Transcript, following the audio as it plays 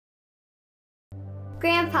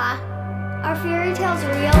Grandpa, are fairy tales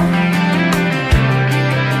real?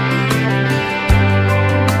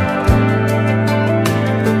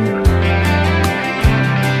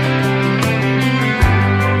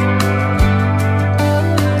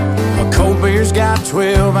 A cold beer's got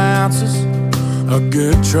 12 ounces. A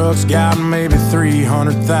good truck's got maybe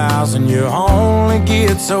 300,000. You only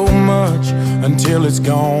get so much until it's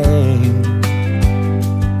gone.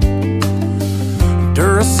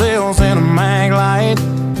 Duracells and a mag light,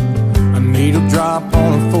 a needle drop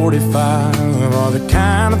on a 45 are the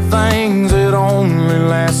kind of things that only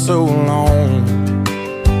last so long.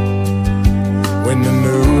 When the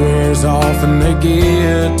new wears off and they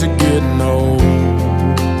get to getting old,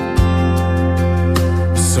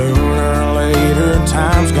 sooner or later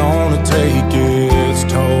time's gonna take its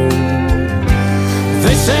toll.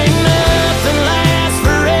 They say nothing lasts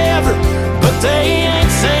forever, but they ain't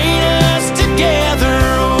seen us together,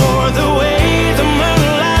 or the way the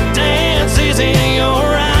moonlight dances in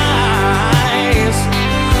your eyes.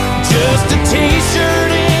 Just a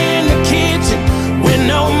t-shirt in the kitchen with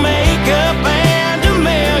no makeup and a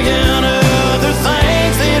million other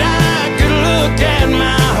things that I could look at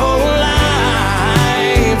my whole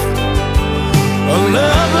life. A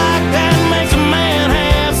love like that makes a man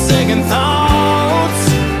have second thoughts.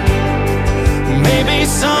 Maybe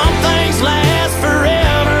some things last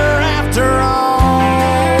forever after all.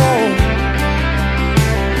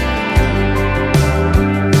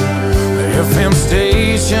 The FM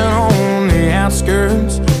station on the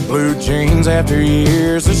outskirts, blue jeans after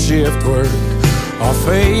years of shift work, are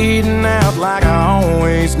fading out like I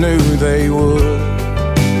always knew they would.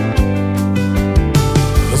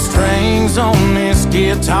 The strings on this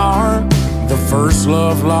guitar, the first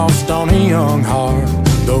love lost on a young heart,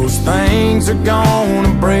 those things are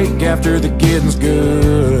gonna break after the getting's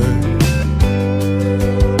good.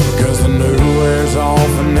 Cause the new wears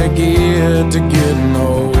off and they get to getting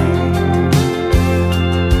old.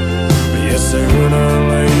 But yeah, sooner or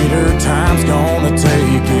later time's gonna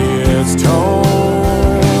take its toll.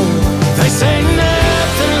 They say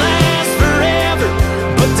nothing lasts forever,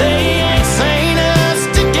 but they ain't seen us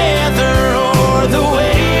together, or the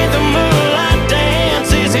way the moonlight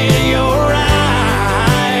dances in your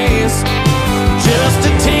eyes. Just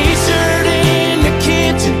a t-shirt in the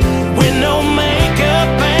kitchen with no makeup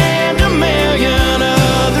and a million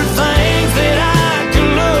other things that I can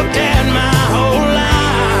look at my whole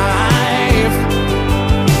life.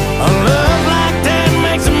 A love like that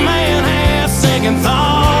makes a man have second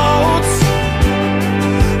thoughts.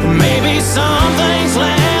 Maybe some things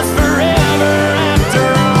last forever after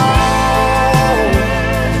all.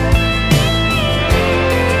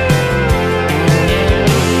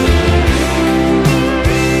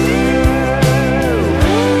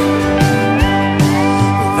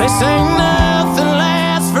 They say nothing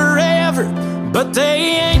lasts forever, but they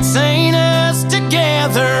ain't seen us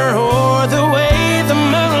together, or the way the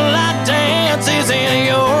moonlight dances in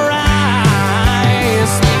your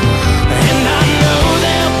eyes. And I know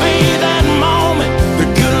there'll be that moment the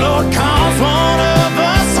good Lord calls one of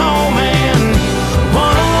us home, and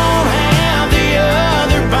one won't have the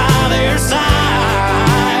other by their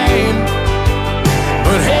side.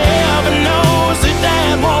 But heaven knows that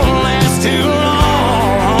that won't last too long.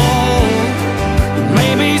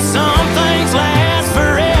 Maybe some things last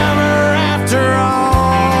forever after all.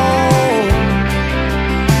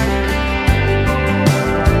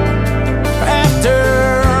 After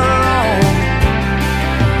all.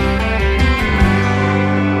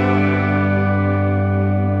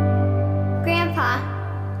 Grandpa,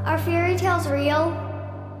 are fairy tales real?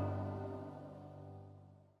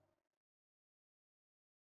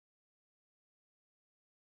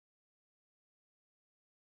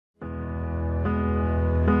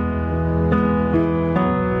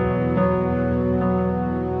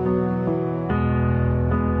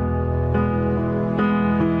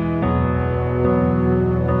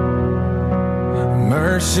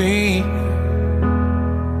 Mercy,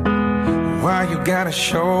 why you gotta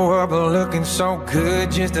show up looking so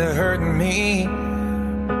good just to hurt me?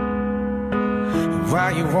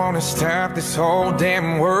 Why you wanna stop this whole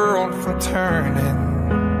damn world from turning?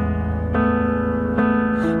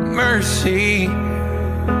 Mercy,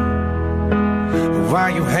 why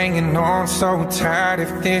you hanging on so tight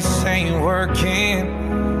if this ain't working?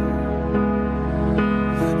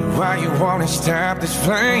 Why you wanna stop this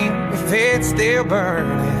flame if it's still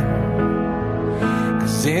burning?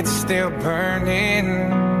 Cause it's still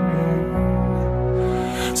burning.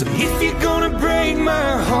 So if you're gonna break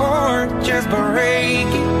my heart, just break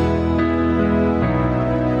it.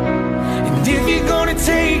 And if you're gonna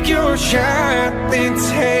take your shot, then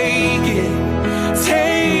take it. Take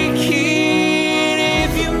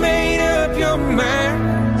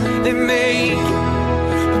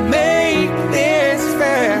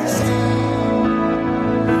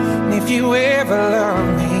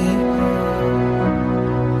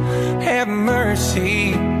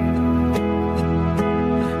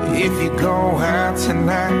go out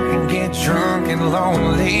tonight and get drunk and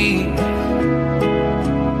lonely,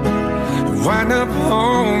 wind up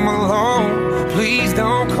home alone, please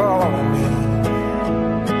don't call me,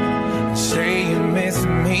 say you miss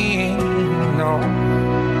me, no.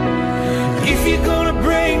 If you're gonna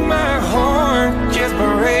break my heart, just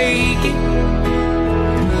break it.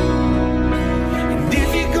 And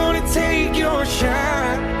if you're gonna take your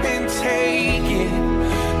shot, then take it,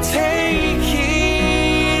 take it.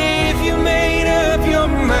 If you made up your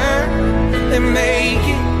mind, then make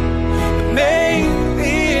it, but make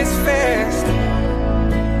this fast.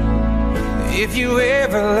 If you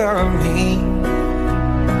ever love me,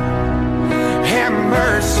 have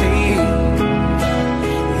mercy.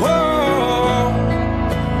 Whoa,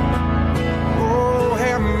 oh,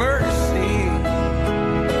 have mercy.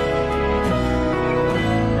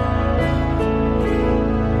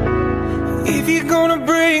 If you're gonna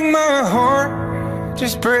break my heart,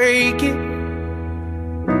 just break it.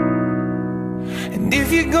 And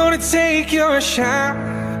if you're gonna take your shot,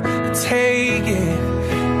 take it,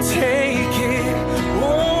 take it.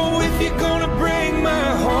 Oh, if you're gonna break my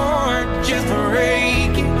heart, just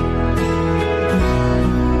break it.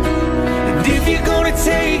 And if you're gonna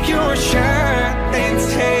take your shot, then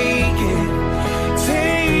take it,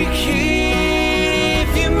 take it.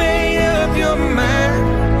 If you made up your mind,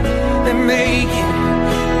 then make it,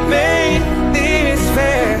 make this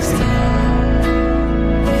fast.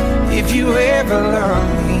 If you ever love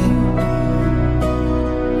me,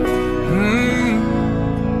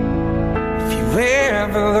 if you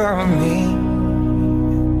ever love me,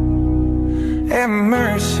 have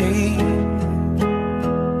mercy.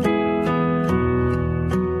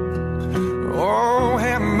 Oh,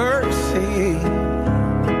 have mercy.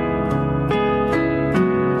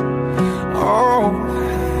 Oh,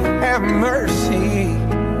 have mercy.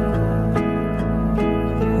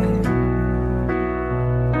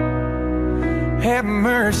 Have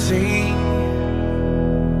mercy.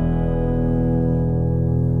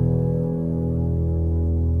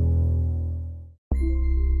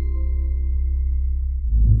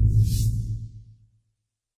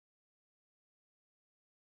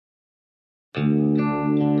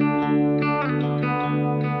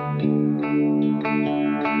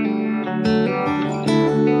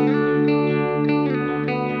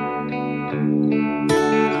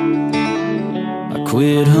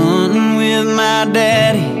 Quit hunting with my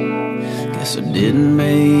daddy, guess I didn't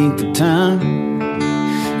make the time.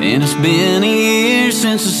 And it's been a year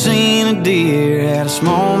since I seen a deer, had a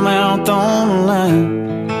smallmouth on the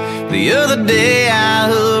line. The other day I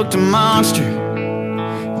hooked a monster,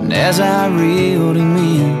 and as I reeled him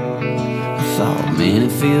in, I thought, man,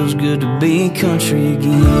 it feels good to be country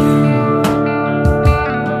again.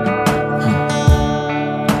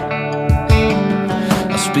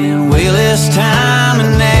 Spend way less time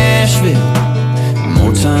in Nashville,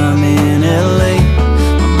 more time in LA.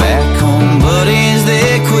 My back home buddies,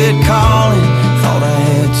 they quit calling, thought I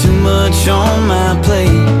had too much on my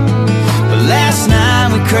plate. But last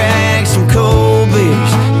night we cracked some cold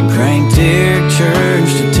beers and cranked Eric Church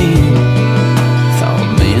to 10.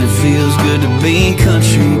 Thought, man, it feels good to be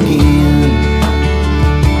country again.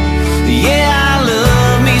 Yeah, I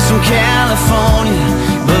love me some California,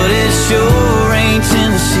 but it sure ain't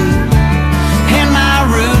Tennessee. And my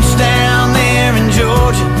roots down there in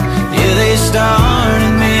Georgia, yeah, they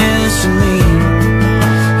started missing me.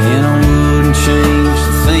 And I wouldn't change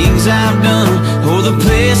the things I've done or the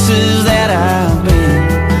places that I've been.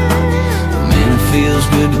 Man, it feels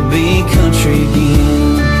good to be country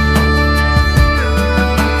again.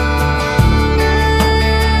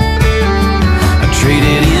 I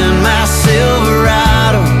traded in my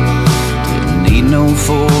Silverado, didn't need no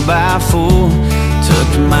 4x4.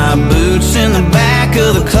 Tucked my boots in the back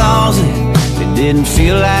of the closet, they didn't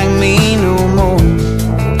feel like me no more.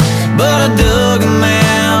 But I dug them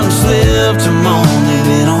out and slipped them on, they've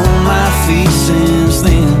been on my feet since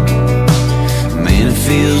then. Man, it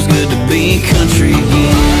feels good to be country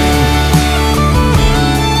again.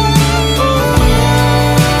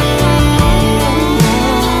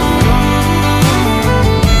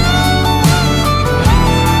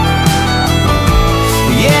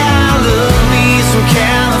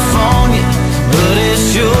 California, but it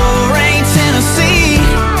sure ain't Tennessee.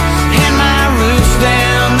 And my roots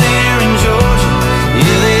down there in Georgia,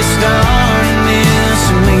 yeah, they started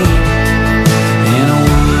missing me. And I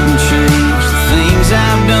wouldn't change the things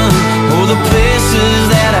I've done or the places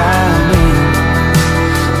that I've been.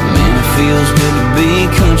 Man, it feels good to be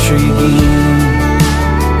country again.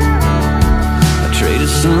 I traded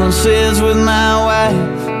sunsets with my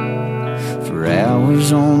wife for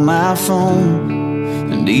hours on my phone,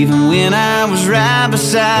 and And even when I was right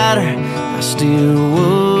beside her, I still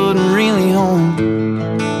wasn't really home.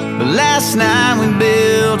 But last night we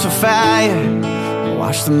built a fire,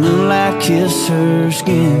 watched the moonlight kiss her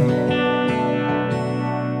skin.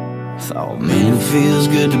 Thought, man, it feels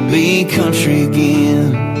good to be country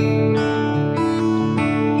again.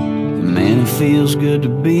 Man, it feels good to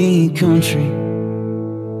be country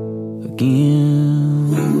again.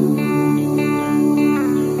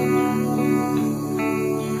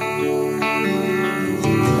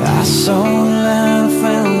 I saw the light, I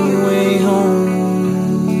found my way home.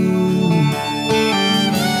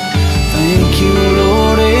 Thank you,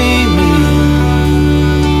 Lord, amen.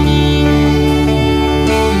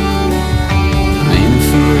 Man, it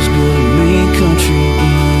feels good to be country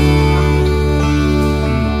again.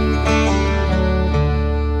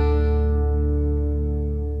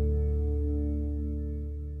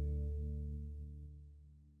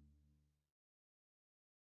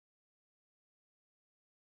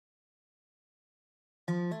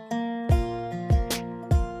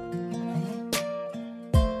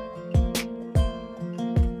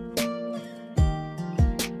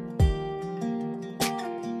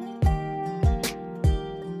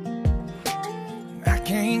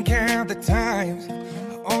 Can't count the times I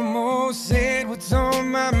almost said what's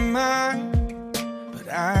on my mind, but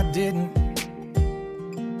I didn't.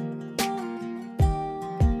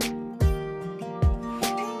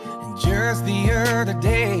 And just the other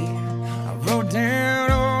day, I wrote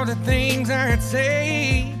down all the things I'd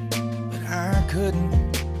say, but I couldn't.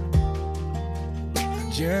 I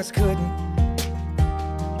just couldn't.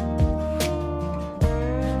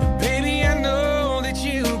 Baby, I know that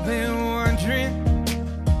you've been wondering.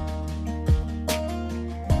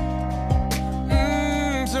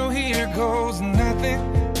 So here goes nothing,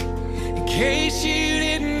 in case you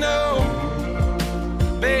didn't know.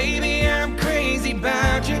 Baby, I'm crazy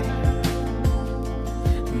about you,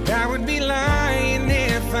 and I would be lying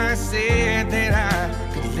if I said that I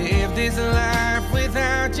could live this life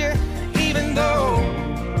without you. Even though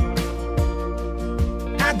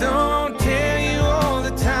I don't tell you all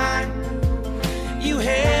the time, you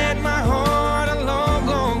had my heart a long,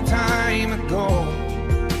 long time ago.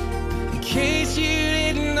 In case you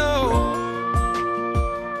didn't know.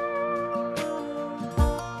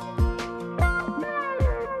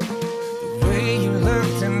 The way you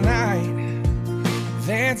look tonight,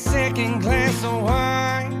 that second glass of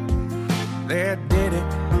wine, that did it.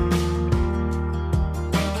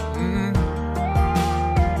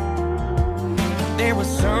 There was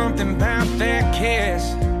something about that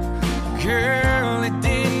kiss, girl, it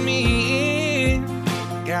did me in.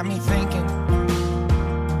 Got me thinking,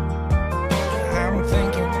 I'm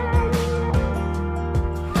thinking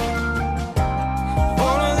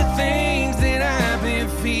all of the things that I've been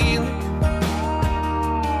feeling.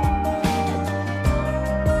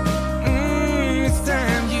 It's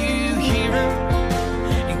time you hear them,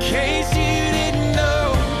 in case you didn't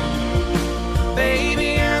know.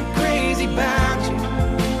 Baby, I'm crazy about you,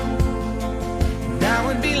 and I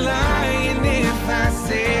would be lying if I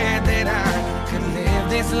said that I could live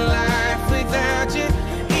this life without you.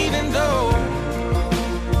 Even though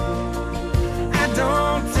I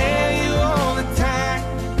don't tell you all the time,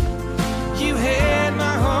 you had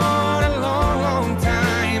my heart a long, long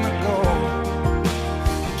time ago.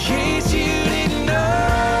 In case you didn't know,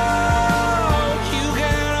 you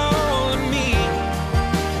got all of me,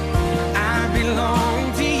 I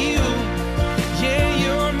belong to you. Yeah,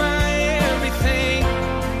 you're my everything.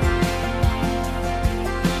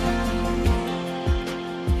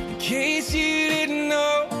 In case you didn't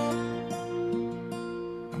know,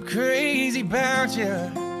 I'm crazy about you.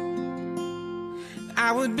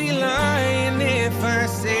 I would be lying if I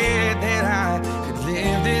said that I could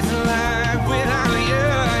live this life without you.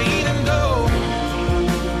 Even though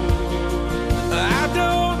I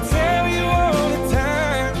don't tell you all the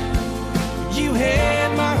time, you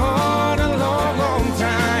had my heart a long, long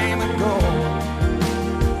time ago.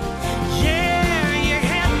 Yeah, you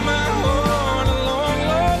had my heart a long,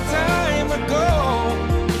 long time ago.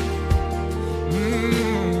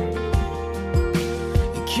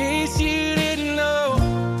 In case you didn't know,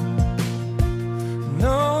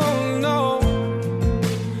 no, no.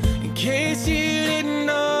 In case you didn't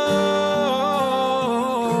know.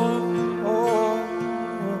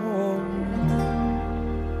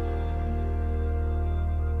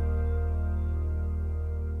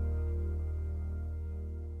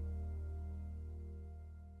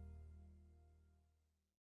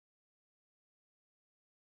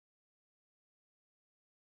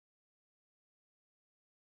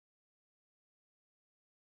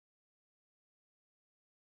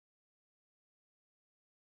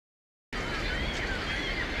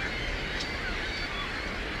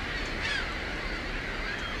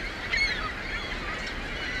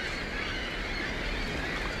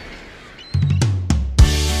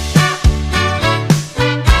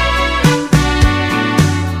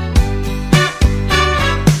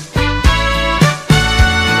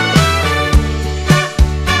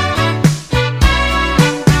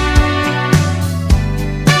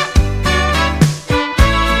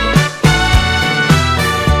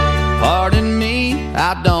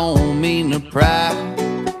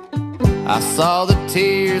 saw the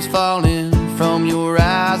tears falling from your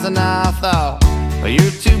eyes, and I thought, well,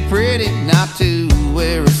 you're too pretty not to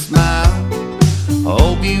wear a smile.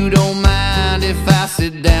 Hope you don't mind if I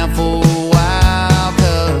sit down for a while,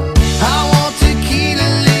 'cause I want to keep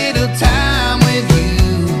a little time with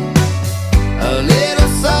you. A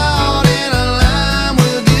little salt and a lime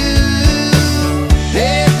will do.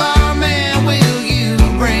 Hey barman, will you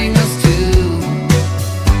bring us to?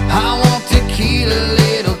 I want to keep a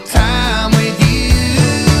little time with you.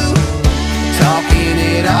 Talking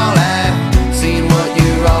it all out, seeing what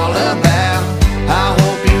you're all about. I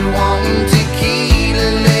hope you're wanting to keep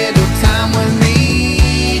a little time with me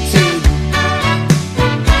too.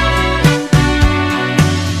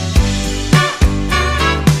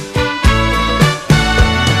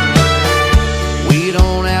 We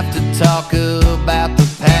don't have to talk about the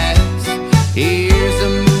past. Here's a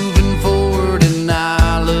moving forward and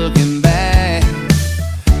not looking back.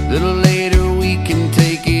 Little later we can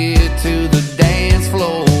take it to the dance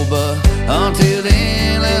floor, but until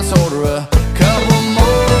then let's order a couple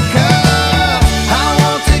more cups. I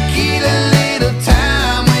want to keep a little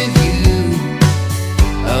time with you.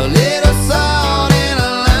 A little salt and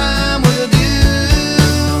a lime will do.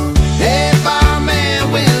 Hey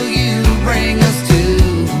barman, will you bring us to?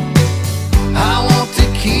 I want to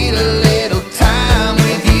keep a little time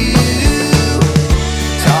with you.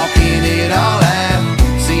 Talking it all out,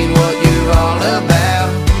 seeing what you're all about.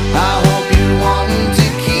 I hope you're wanting to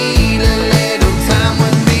keep a little time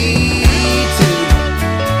with me too.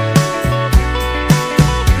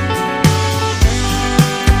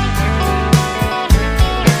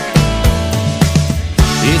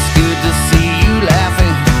 It's good to see you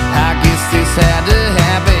laughing. I guess this had to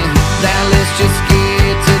happen. Now let's just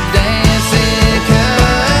get to dancing,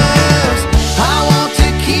 'cause I want to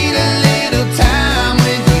keep a little time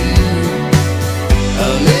with you. A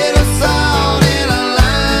little salt and a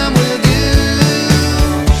lime will do.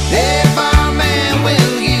 Hey barman,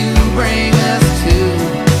 will you bring us to?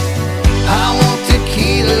 I want to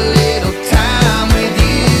keep a little time with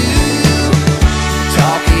you.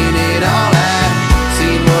 Talking it all out,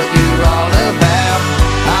 seeing what you're all about.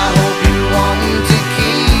 I hope you're wanting to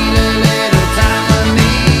keep a little time with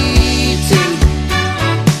me too.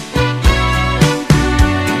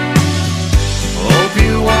 Hope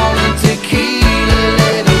you're wanting to keep a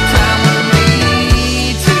little time with me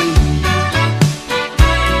too.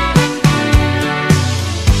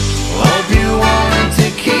 Hope you're wanting to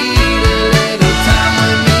keep a little time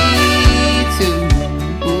with me too.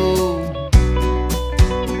 Ooh.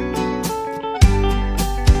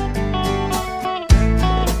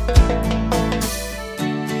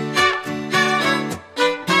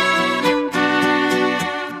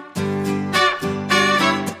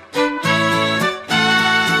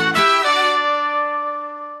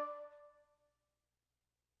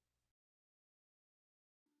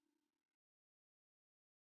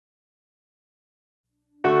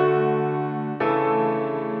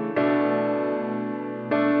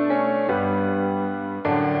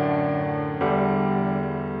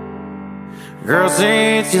 Girl,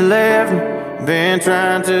 since you left me, been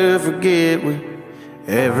trying to forget we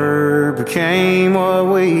ever became what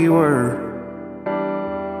we were.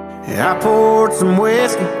 I poured some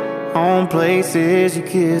whiskey on places you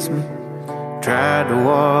kissed me, tried to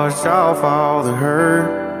wash off all the hurt,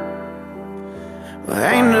 but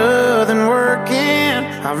ain't nothing working.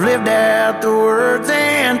 I've lived out the words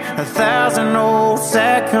in 1,000 old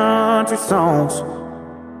sad country songs,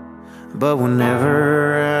 but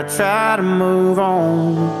whenever I try to move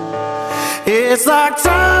on, it's like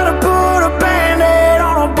trying to put a band-aid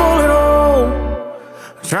on a bullet hole,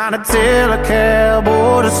 trying to tell a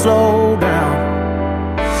cowboy to slow down.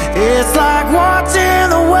 It's like watching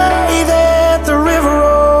the way that the river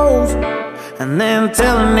rolls and then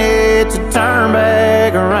telling it to turn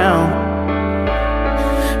back around.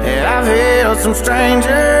 Yeah, I've held some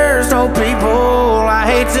strangers, told people I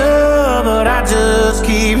hate you, but I just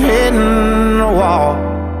keep hitting the wall.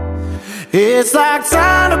 It's like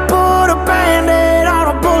trying to put a band-aid on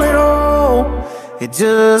a bullet hole. It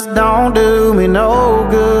just don't do me no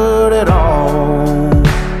good at all.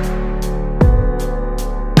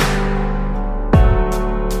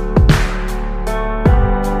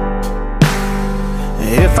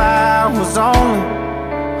 If I was only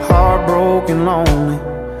heartbroken lonely,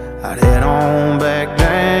 I'd head on back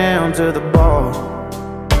down to the bar,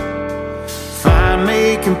 find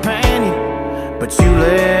me a companion, but you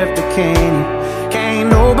left a candy. Can't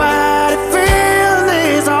nobody feel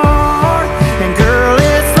this hard. And girl,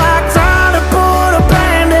 it's like trying to put a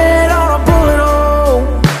band-aid on a bullet hole,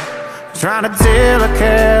 trying to tell a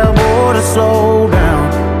cowboy to slow down.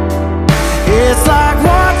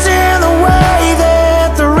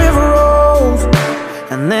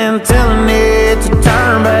 then telling it to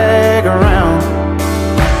turn back around.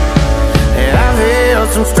 And I've held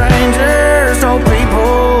some strangers, told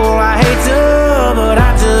people I hate you, but I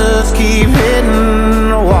just keep hitting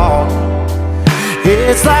the wall.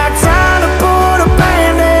 It's like trying to put a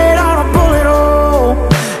band-aid on a bullet hole.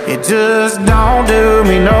 It just don't do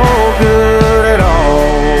me no good at all.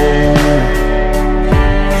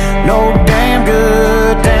 No damn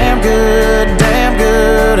good, damn good, damn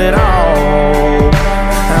good at all.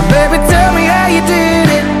 Now, baby, tell me how you did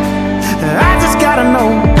it. I just gotta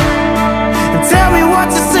know. And tell me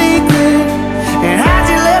what's your secret, and how'd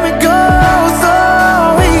you let me go so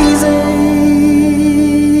easy?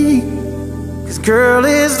 'Cause girl,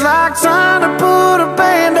 it's like trying to put a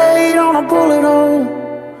band-aid on a bullet hole,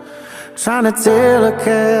 trying to tell a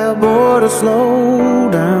cowboy to slow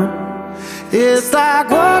down. It's like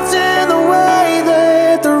watching the way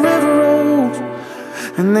that the river rolls,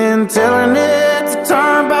 and then telling it to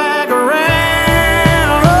turn back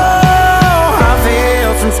around. Oh, I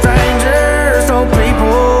feel some strangers, told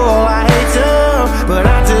people I hate you, but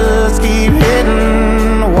I just keep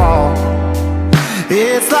hitting the wall.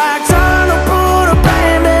 It's like trying to put a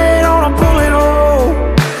band-aid on a bullet hole.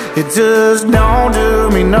 It just don't do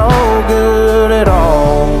me no good at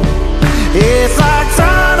all. It's like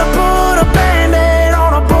trying to put a band-aid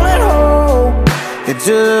on a bullet hole. It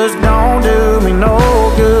just don't do me no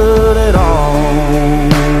good at all.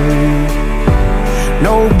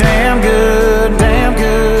 No damn good, damn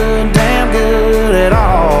good, damn good at all.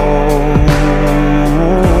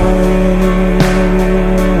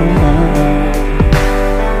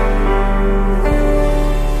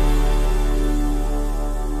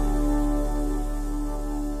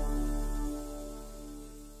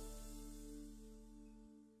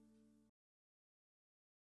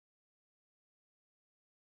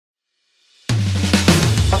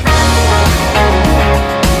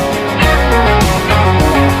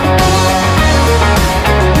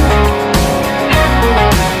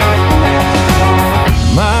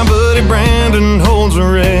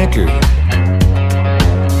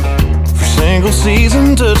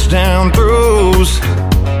 Season touchdown throws,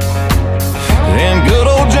 and good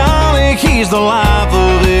old Johnny, he's the life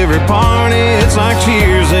of every party. It's like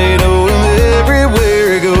cheers, they know him everywhere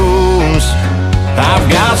he goes. I've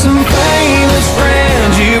got some famous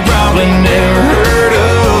friends you probably never heard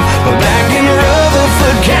of, but back in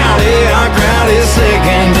Rutherford County, our crowd is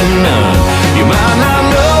second to none. You might not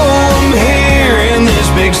know them here in this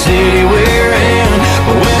big city we're in,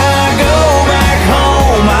 but when I go back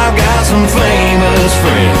home, I've got some famous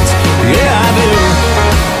friends. Yeah, I do.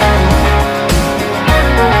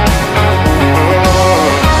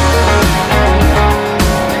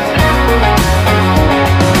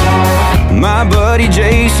 My buddy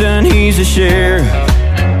Jason, he's a sheriff.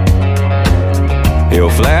 He'll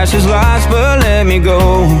flash his lights but let me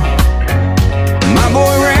go. My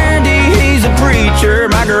boy Randy, he's a preacher.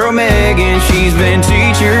 My girl Megan, she's been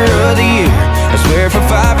teacher of the year, I swear, for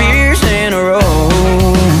 5 years in a row.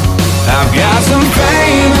 I've got some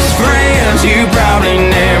famous friends you probably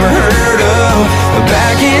never heard of, but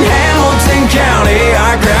back in Hamilton County,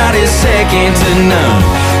 our crowd is second to none.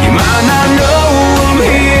 You might not know them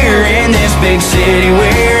here in this big city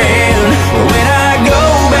we're in, but when I go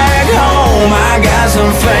back home, I got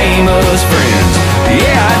some famous friends.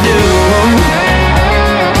 Yeah, I do.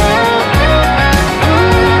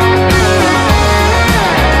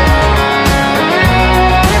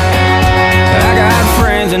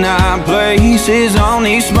 And high places on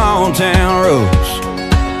these small town roads,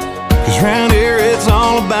 'cause round here it's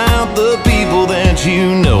all about the people that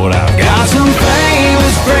you know. And I've got some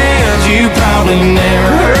famous friends you probably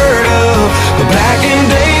never heard of, but back in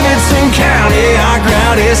Davidson County, our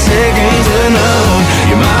crowd is second to none.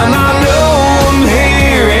 You might not know them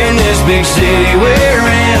here in this big city we're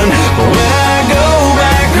in, but when I go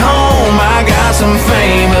back home, I got some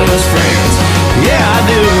famous friends. Yeah, I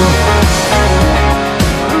do.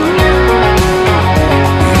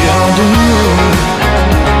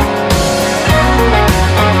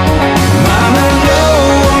 Mama, know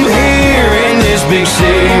I'm here in this big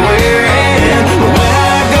city we're in, but when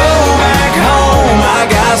I go back home, I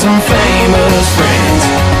got some famous friends.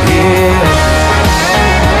 Yeah,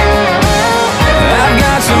 I've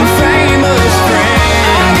got some famous friends.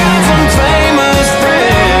 I've got some famous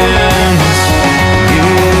friends.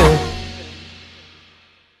 Yeah.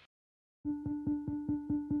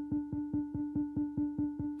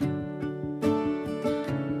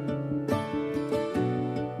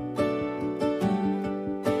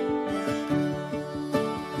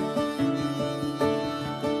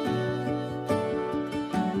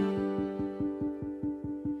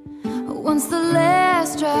 Once the land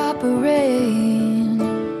last drop of rain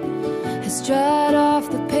has dried off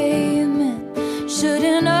the pavement.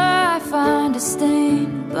 Shouldn't I find a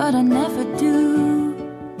stain, but I never do.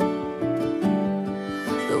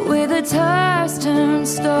 The way the tires turn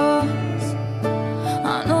stars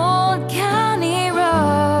on old county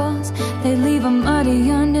roads, they leave a muddy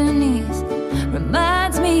underneath,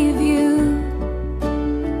 reminds me of you.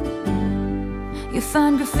 You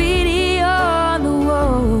find graffiti on the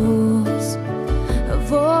walls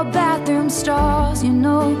of old bathroom stalls. You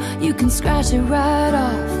know you can scratch it right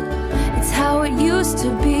off, it's how it used to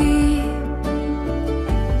be.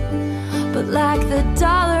 But like the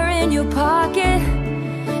dollar in your pocket,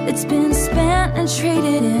 it's been spent and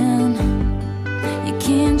traded in. You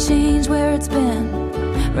can't change where it's been,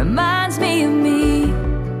 reminds me of me.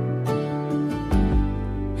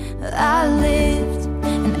 I lived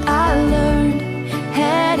and I learned,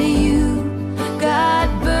 had you got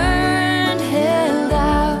burned, held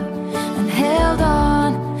out and held on,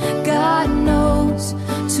 God knows,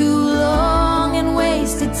 too long and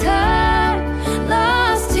wasted time,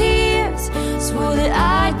 lost tears, swore that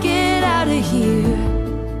I'd get out of here,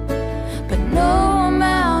 but no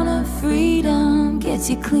amount of freedom gets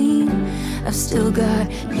you clean. I've still got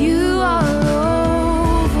you all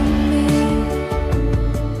over me.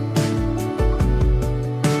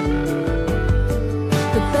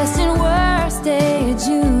 The best and worst day of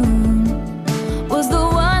June was the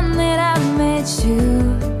one that I met you,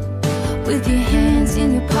 with your hands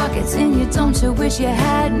in your pockets and you don't you wish you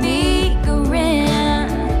had me grin.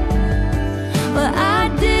 Well, I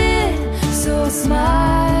did, so I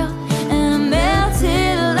smiled and I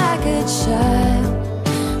melted like a child.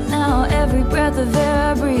 Now every breath of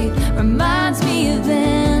air I breathe reminds me of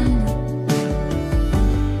then.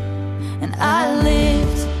 And I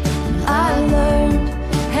lived and I learned,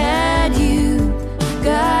 had you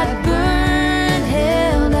got burned,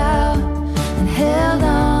 held out and held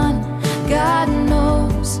on, God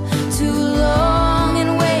knows, too long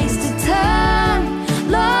and wasted time,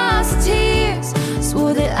 lost tears,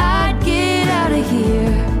 swore that I'd get out of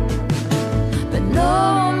here, but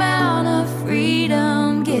no amount of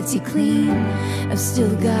freedom gets you clean. I've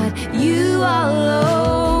still got you all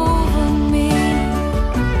over me.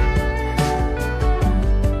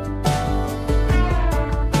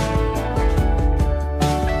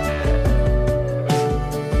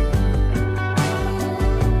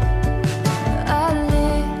 I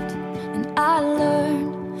lived and I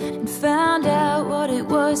learned and found out what it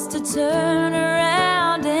was to turn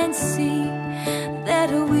around and see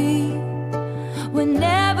that we were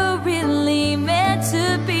never really meant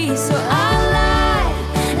to be. So I lied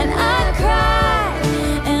and I cried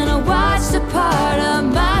and I watched a part of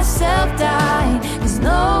myself die, 'cause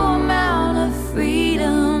no amount of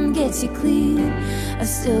freedom gets you clean. I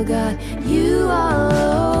still got you all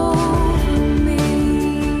over me.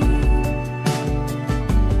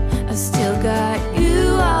 I still got you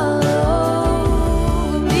all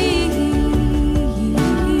over me.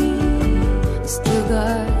 I still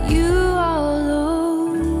got you all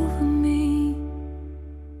over me.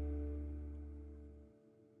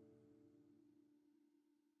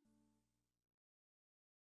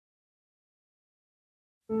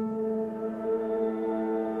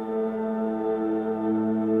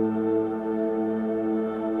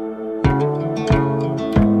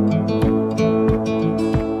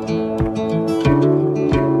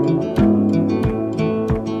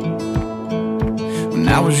 When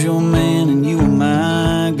I was your man and you were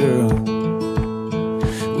my girl,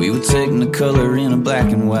 we were technicolor in a black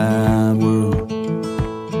and white world.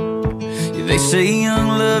 Yeah, they say young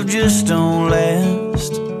love just don't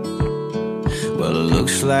last. Well, it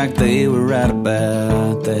looks like they were right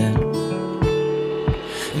about that.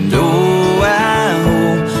 And oh, I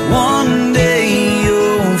hope one day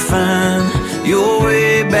you'll find your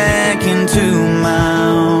way back into my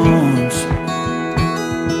arms.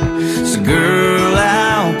 So girl,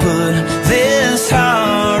 I'll put this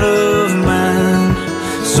heart of mine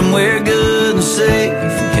somewhere good and safe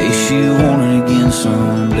in case you want it again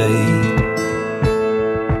someday.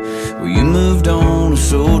 Well, you moved on, and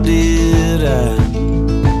so did I,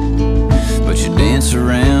 but you dance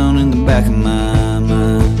around in the back of my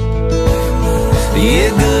mind. Yeah,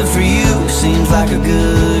 good for you, seems like a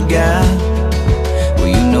good guy.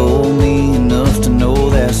 Well, you know me enough to know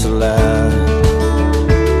that's a lie.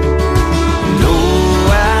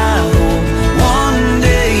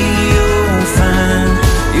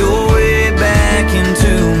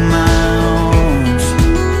 Into my arms.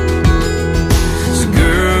 So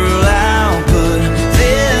girl, I'll put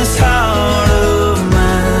this heart of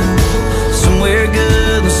mine somewhere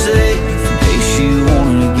good and safe in case you want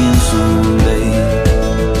it again someday.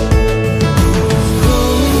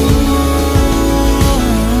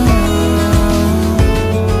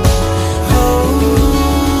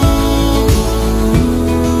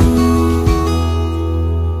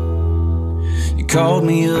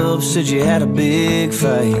 love, said you had a big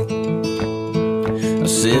fight. I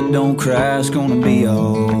said don't cry, it's gonna be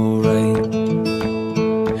alright.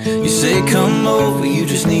 You say come over, you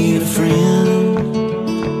just need a friend.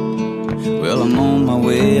 Well, I'm on my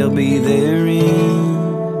way, I'll be there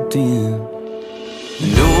in 10.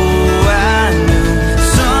 And oh, I knew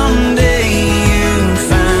someday you'd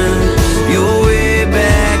find your way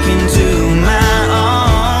back into my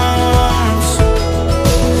arms.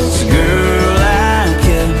 So girl, I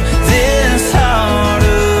kept this heart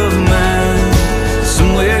of mine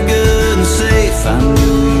somewhere good and safe. I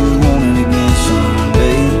knew you wanted it again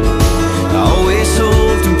someday. I always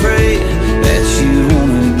hoped and prayed that you'd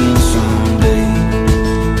want it again someday.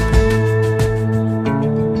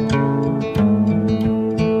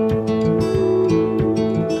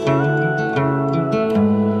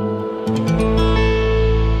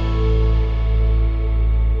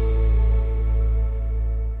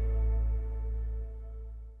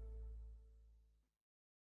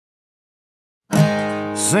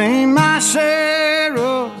 Seen my share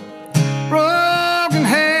of broken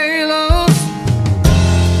halos,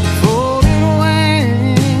 folding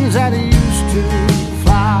wings that used to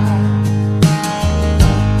fly.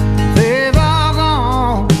 They've all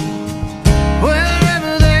gone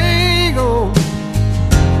wherever they go,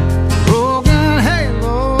 broken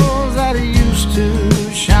halos that used to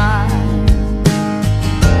shine.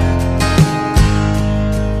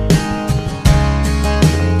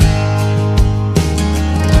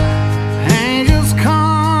 Angels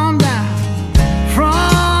come down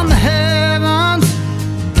from the heavens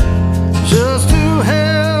just to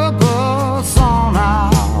help us on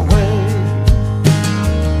our way.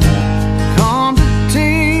 Come to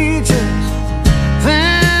teach us,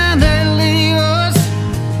 then they leave us,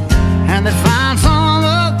 and they find some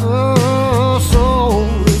other soul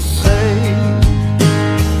to save.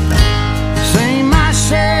 Seen my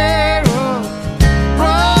share of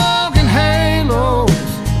broken halos,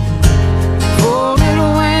 folded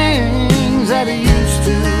wings that used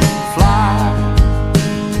to fly.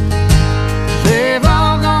 They've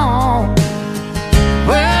all gone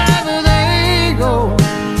wherever they go,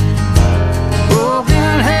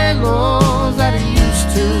 broken halos that used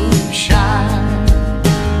to shine.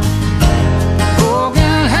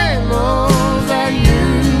 Broken halos that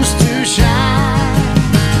used to shine.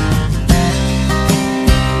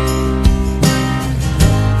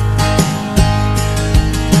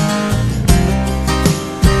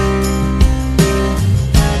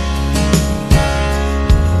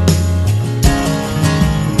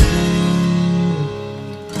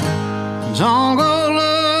 Don't go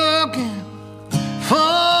looking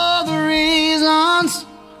for the reasons.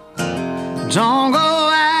 Don't go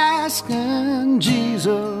asking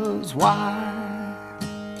Jesus why.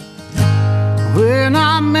 We're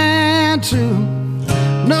not meant to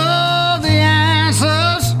know the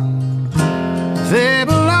answers. They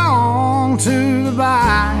belong to the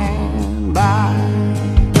by and by.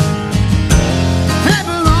 They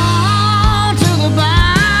belong to the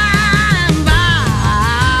by and by.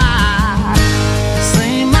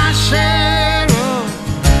 Seen my share of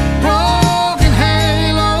broken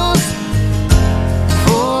halos,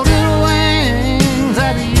 folded wings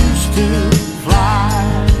that used to fly.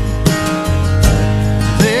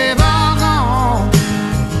 They've all gone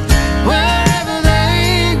wherever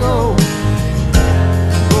they go,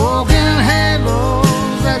 broken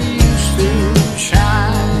halos that used to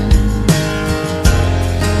shine.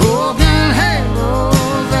 Broken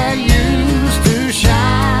halos that used to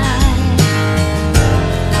shine.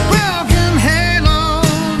 Broken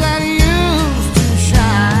halos that used to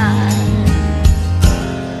shine.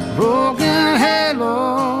 Broken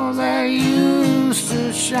halos that used to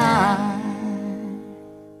shine.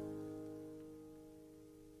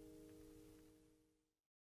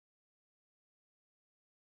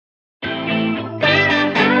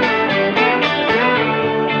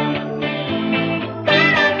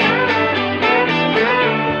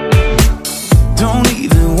 Don't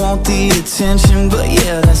even want the attention, but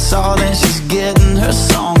yeah, that's all that she's getting. Her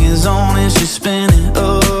song is on and she's spinning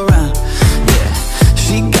around. Yeah,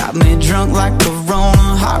 she got me drunk like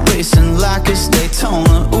Corona, heart racing like it's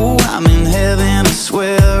Daytona. Ooh, I'm in heaven, I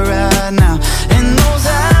swear right now. And those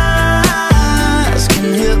eyes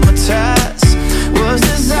can hypnotize, was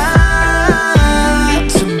designed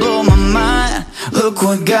to blow my mind. Look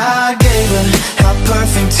what God gave her, how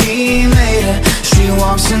perfect He made her. She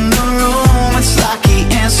walks in the room, it's like He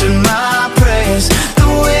answered my prayers. The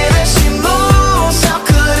way that she moves, how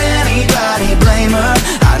could anybody blame her?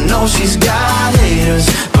 I know she's got haters,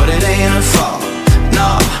 but it ain't her fault.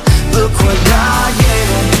 No, look what God gave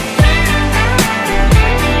her.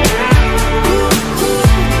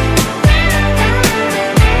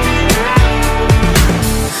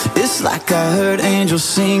 I heard angels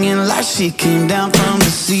singing like she came down from the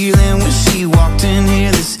ceiling. When she walked in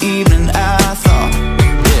here this evening, I thought,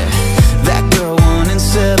 yeah, that girl 1 in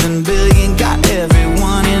 7 billion got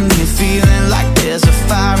everyone in here feeling like there's a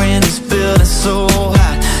fire in this building so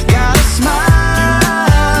hot. Got a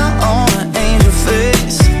smile on an angel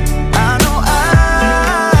face. I know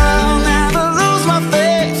I'll never lose my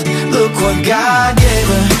faith. Look what God gave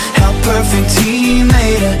her, how perfect He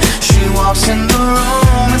made her. She walks in the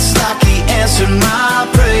room, it's like He answered my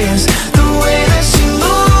prayers. The way that she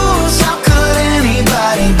moves, how could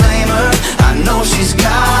anybody blame her? I know she's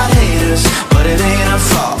got haters, but it ain't her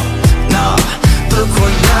fault. Nah, look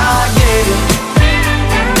what God gave her.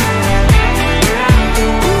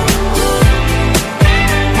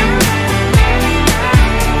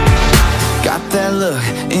 Got that look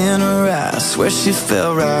in her eyes, swear she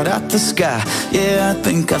fell right out the sky. Yeah, I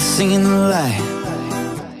think I've seen the light.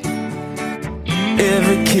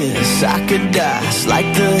 Every kiss I could die, it's like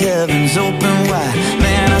the heavens open wide.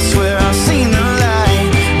 Man, I swear I've seen the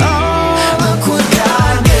light. Oh, look what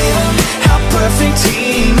God gave her, how perfect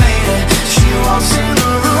He made her. She walks in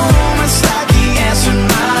the room, it's like He answered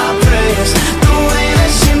my prayers. The way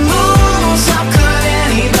that she moves, how could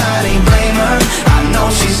anybody blame her? I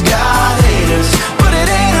know she's got haters, but it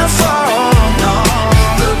ain't her fault. No,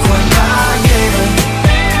 look what God gave her.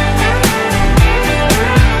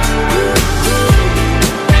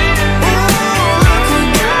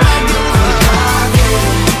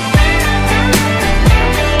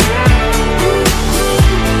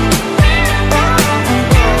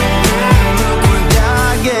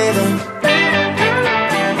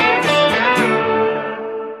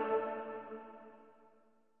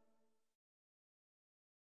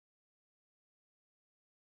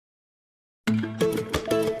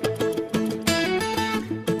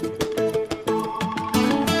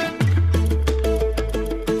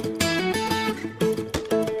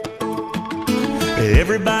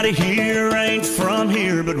 Everybody here ain't from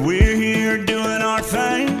here, but we're here doing our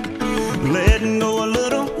thing. Letting go a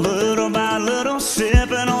little, little by little,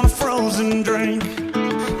 sipping on a frozen drink.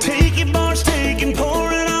 Tiki bars taking,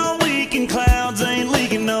 pouring all weekend, clouds ain't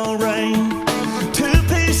leaking no rain. 2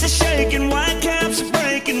 pieces shaking, white caps are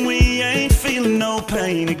breaking, we ain't feeling no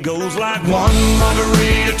pain. It goes like 1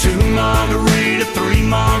 margarita, 2 margarita, 3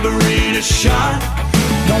 margarita shot.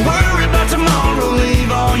 Don't worry about tomorrow,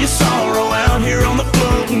 leave all your sorrow out here on the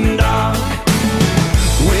floating dock.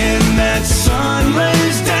 When that sun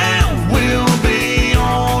lays down, we'll be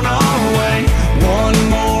on our way. 1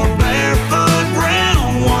 more barefoot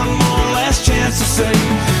round, 1 more last chance to say,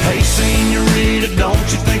 hey senorita, don't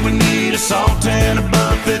you think we need a salt and a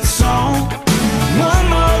buffet song? 1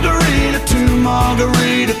 margarita, 2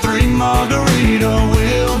 margarita, 3 margarita,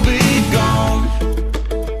 we'll be gone.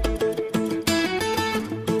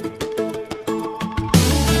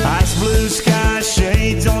 Ice blue sky,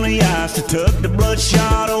 shades on the ice to tuck the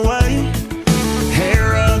bloodshot away.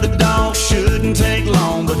 Hair of the dog shouldn't take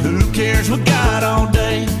long, but who cares, we got all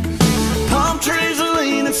day. Palm trees are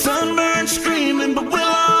leaning, sunburned screaming, but we'll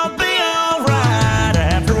all be alright.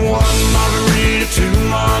 After 1 margarita, 2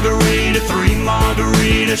 margarita, 3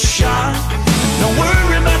 margarita shot. Don't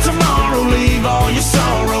worry about tomorrow, leave all your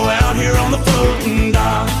sorrow out here on the floating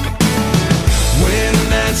dock. When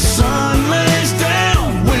that sun lays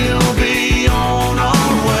down, we'll be on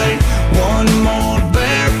our way. 1 more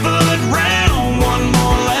barefoot round, 1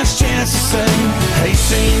 more last chance to say, hey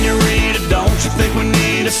senorita, don't you think we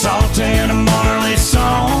need a salt and a Marley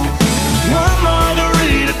song? 1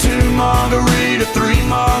 margarita, 2 margarita, 3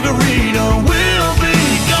 margarita, we'll be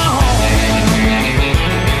gone.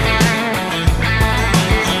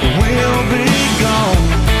 We'll be gone.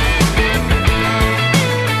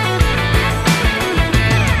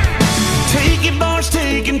 Tiki bars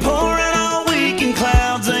taking, pouring all weekend,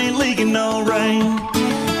 clouds ain't leaking no rain.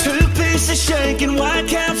 2 pieces shaking, white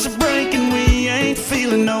caps are breaking, we ain't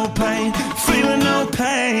feeling no pain, feeling no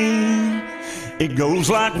pain. It goes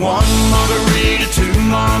like 1 margarita, 2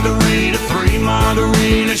 margarita, 3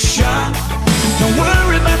 margarita shot. Don't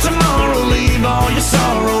worry about tomorrow, leave all your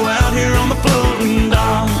sorrow out here on the floating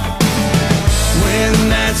dock. When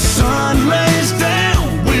that sun lays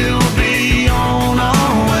down, we'll be on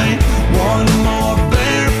our way. 1 more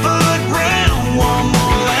barefoot round, 1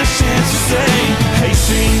 more last chance to say, hey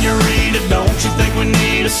senorita, don't you think we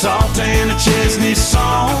need a salt and a Chesney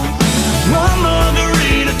song? 1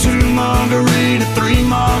 margarita, 2 margarita, 3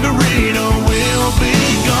 margarita, we'll be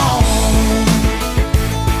gone.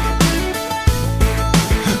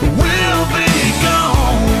 We'll be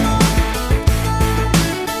gone.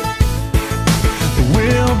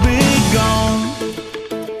 We'll be gone.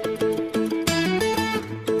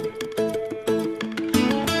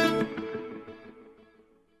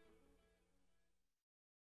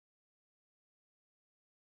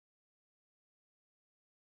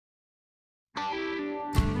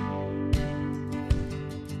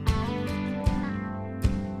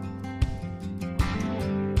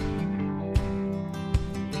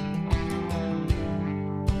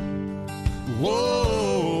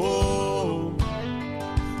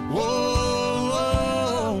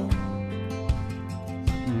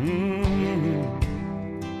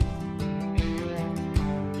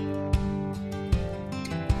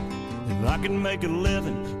 can make a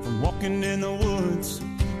living from walking in the woods,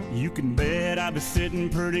 you can bet I'd be sitting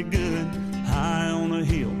pretty good high on a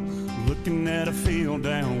hill, looking at a field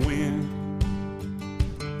downwind.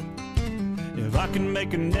 If I can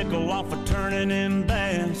make a nickel off of turning in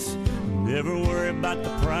bass, never worry about the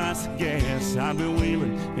price of gas, I'll be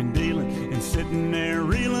wheeling and dealing and sitting there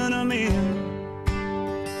reeling them in.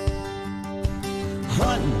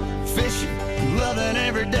 Hunting, fishing, loving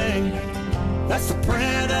every day, that's the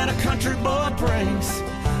prayer that a country boy prays.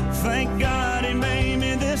 Thank God he made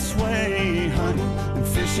me this way. Hunting and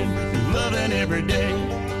fishing and loving every day.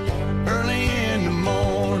 Early in the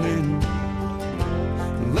morning,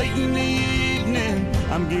 late in the evening,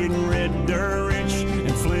 I'm getting red dirt rich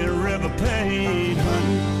and Flint River paid.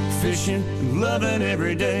 Hunting, fishing, and loving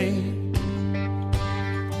every day.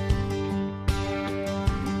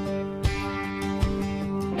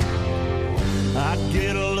 I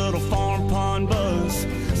get a little farm pond buzz,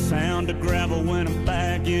 sound of gravel when I'm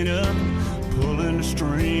backing up, pulling a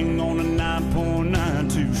string on a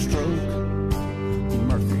 9.92 stroke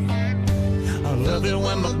Murphy. I love it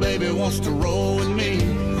when my baby wants to roll with me,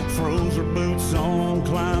 throws her boots on,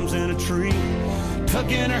 climbs in a tree,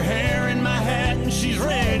 tucking her hair in my hat and she's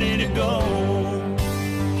ready to go.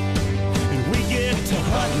 And we get to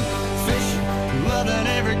hunting, fishing, loving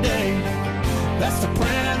every day, that's the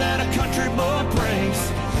prayer that a country boy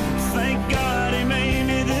prays. Thank God he made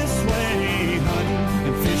me this way. Hunting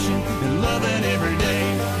and fishing and loving every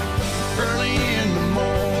day. Early in the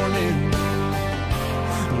morning,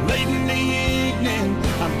 late in the evening,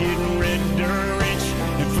 I'm getting red dirt rich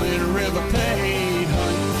and Flint River paid.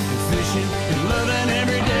 Hunting and fishing and loving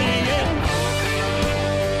every day, yeah.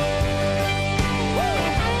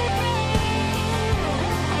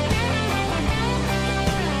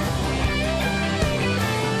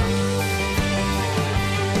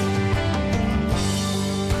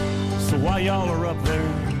 While y'all are up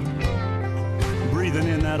there, breathing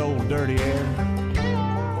in that old dirty air,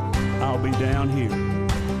 I'll be down here,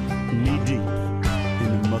 knee deep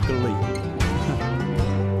in the muck of leaf.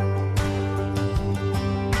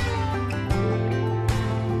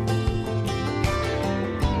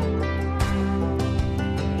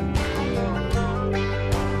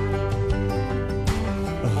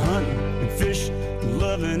 Hunting and fishing,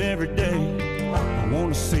 loving every day, I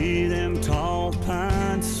want to see them tall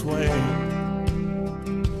pines sway.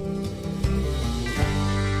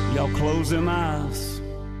 Y'all close them eyes,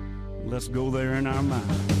 let's go there in our mind.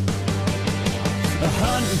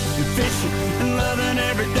 Hunting and fishing and loving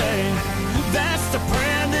every day, that's the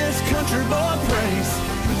prayer this country boy prays.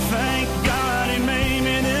 Thank God he made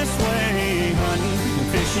me this way. Hunting and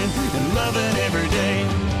fishing and loving every day.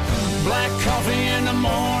 Black coffee in the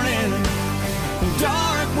morning,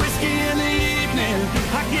 dark whiskey in the evening,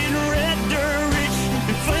 I get red dirt rich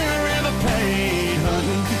and Flint River paid.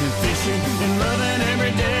 Hunting and fishing and loving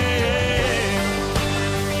every day.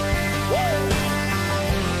 Woo!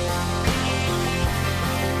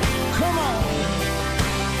 Come on.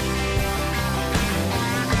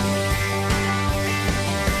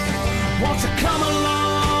 Won't you come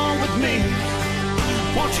along with me?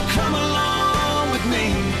 Won't you come along with me?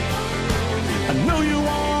 I know you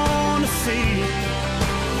want to see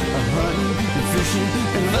hunting and fishing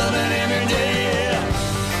and loving every day.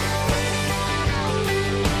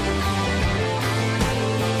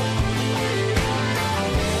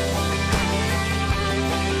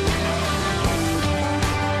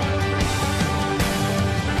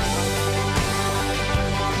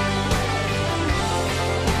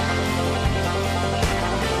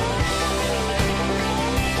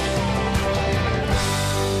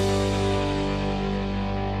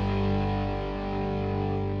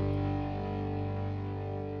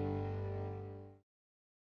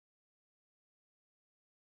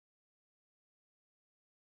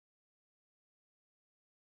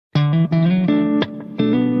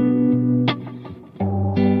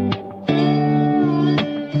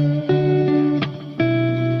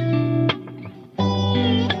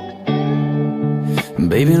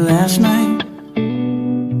 Baby, last night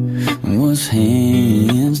was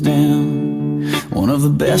hands down one of the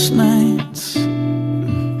best nights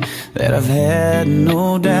that I've had,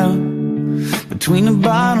 no doubt. Between the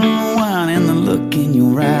bottle of wine and the look in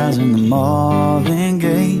your eyes and the Marvin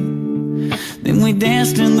Gaye, then we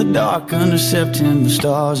danced in the dark under September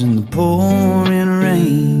stars in the pouring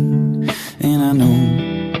rain. And I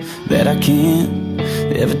know that I can't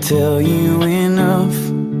ever tell you enough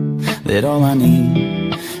that all I need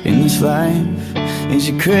in this life is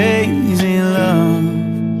your crazy love.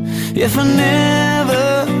 If I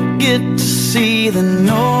never get to see the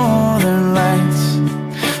northern lights,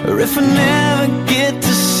 or if I never get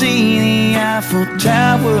to see see the Eiffel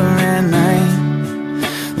Tower at night.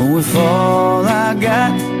 Oh, if all I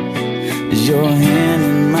got is your hand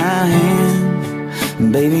in my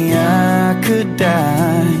hand, baby, I could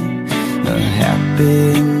die a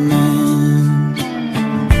happy man.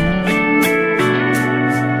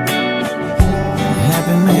 A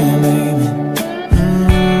happy man, baby.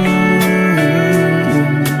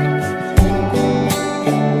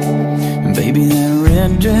 Baby, that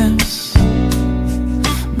red dress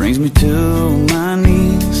brings me to my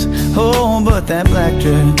knees. Oh, but that black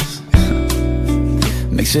dress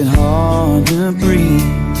makes it hard to breathe.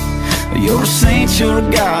 You're a saint, you're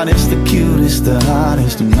a goddess, the cutest, the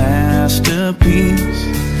hottest, a masterpiece.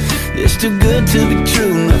 It's too good to be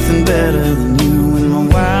true, nothing better than you in my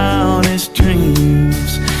wildest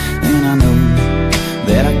dreams. And I know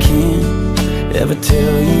that I can't ever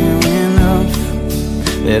tell you enough,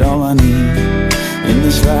 that all I need in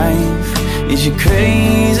this life is your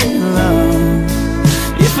crazy love.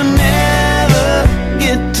 If I never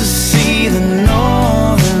get to see the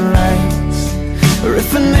northern lights, or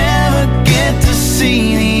if I never get to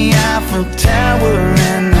see the Eiffel Tower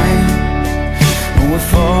at night, or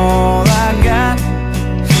if all I got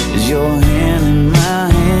is your hand in my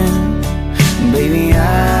hand, baby,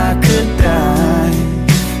 I could die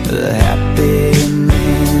a happy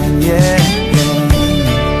man, yeah.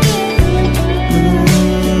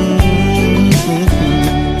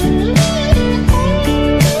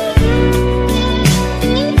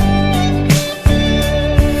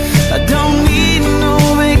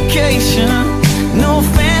 No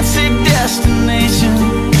fancy destination,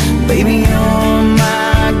 baby, you're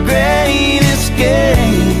my great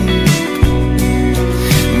escape.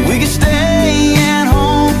 We could stay at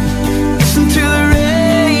home, listen to the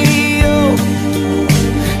radio,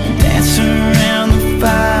 dance around the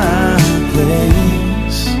fireplace.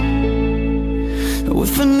 Oh,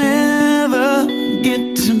 if I never get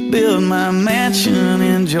to build my mansion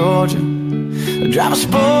in Georgia, drive a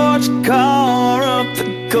sports car up the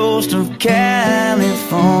coast of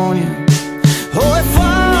California. Oh, if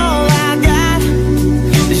all I got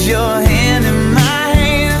is your hand in my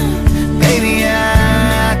hand, baby,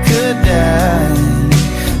 I could die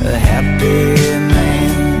a happy man.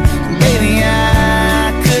 Baby,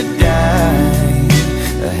 I could die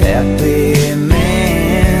a happy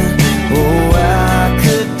man. Oh, I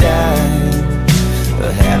could die a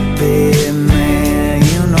happy man.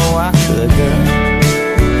 You know I could, girl.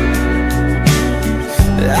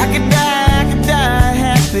 I could die a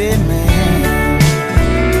happy man.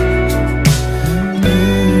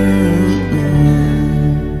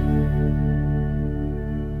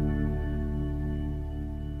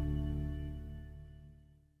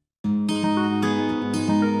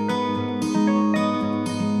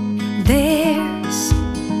 There's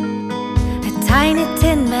a tiny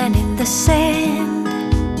tin man in the sand.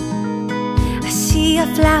 I see a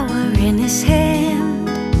flower in his hand,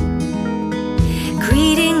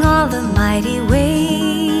 greeting all the mighty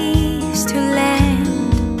ways to land.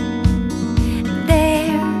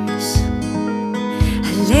 There's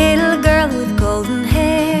a little girl with golden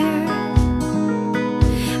hair,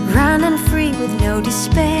 running free with no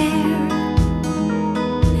despair.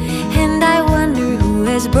 And I wonder who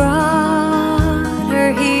has brought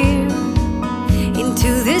her here,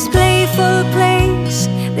 into this playful place,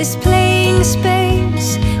 this playing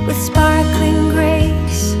space with sparkling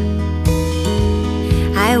grace.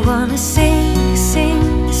 I wanna sing,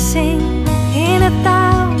 sing, sing in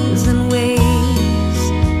 1,000 ways.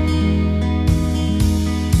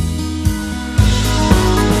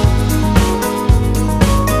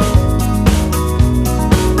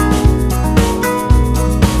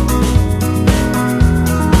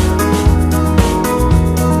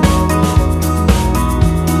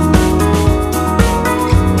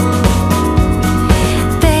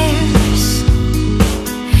 There's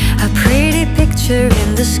a pretty picture in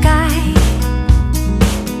the sky,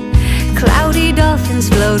 cloudy dolphins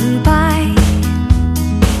floating by.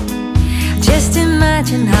 Just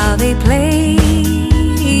imagine how they play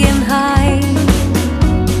and hide.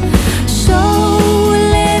 So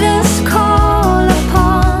let us call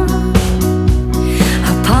upon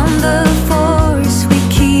the force we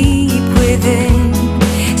keep within.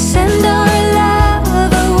 Send our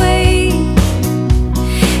love away,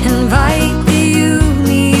 invite the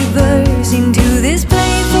universe into this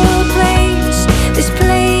playful place, this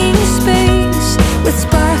playing space with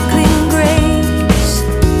sparkling grace.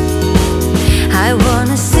 I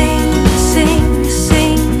wanna sing, sing,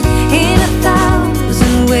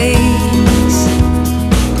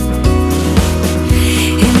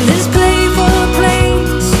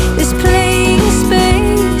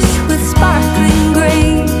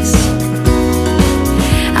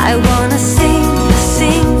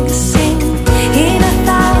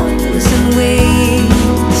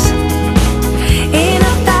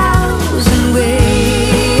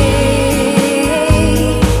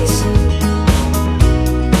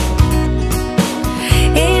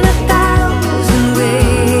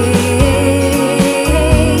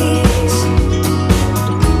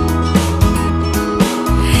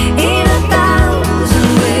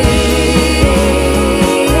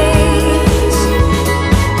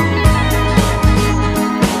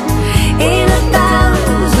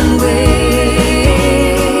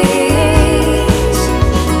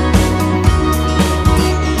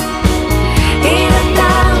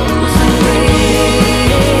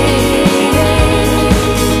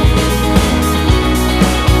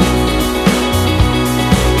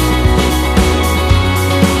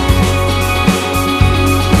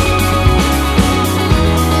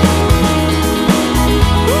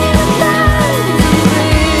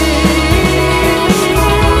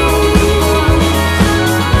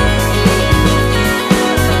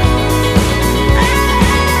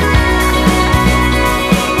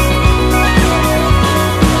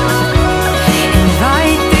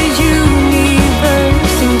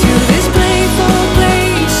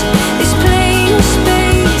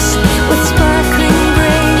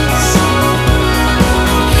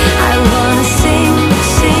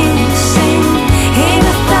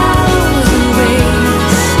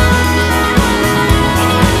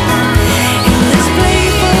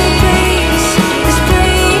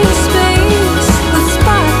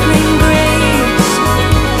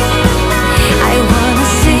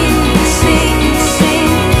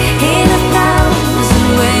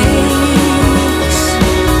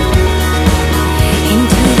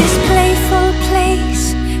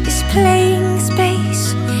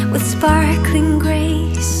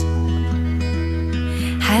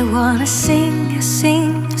 Wanna sing,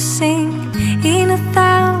 sing, sing in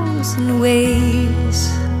 1,000 ways.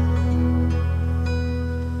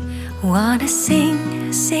 Wanna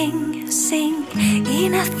sing, sing, sing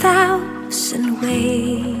in 1,000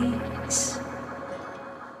 ways.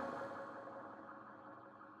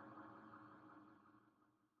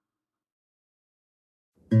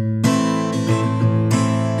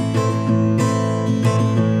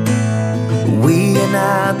 We are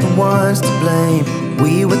not the ones to blame.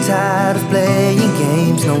 We were tired of playing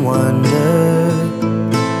games, no wonder.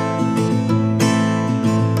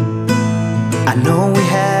 I know we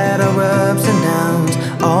had our ups and downs,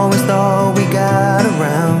 always thought we got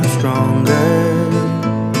around stronger.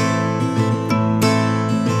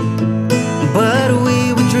 But we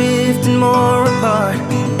were drifting more apart,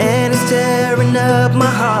 and it's tearing up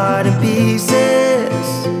my heart in pieces.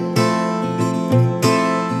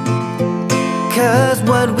 'Cause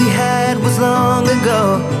what we had was long ago.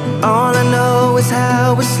 All I know is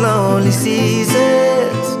how it slowly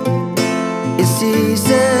ceases. It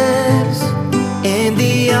ceases in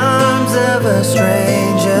the arms of a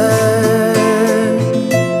stranger,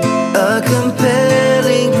 a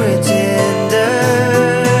compelling pretender.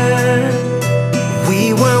 We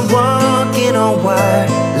were walking on wire,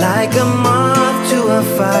 like a moth to a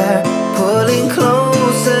fire, pulling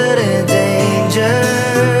closer to danger.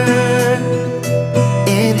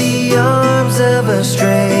 In the arms of a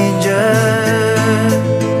stranger.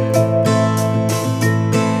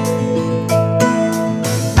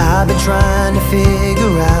 I've been trying to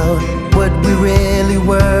figure out what we really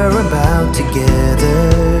were about together.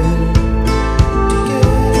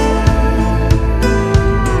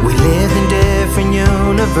 We lived in different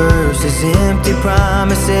universes, empty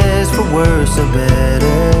promises for worse or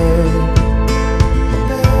better.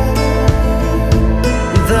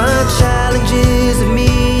 The challenges of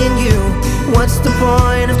me and you, what's the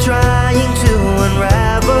point of trying to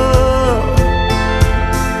unravel?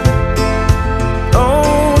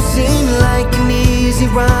 Oh, seemed like an easy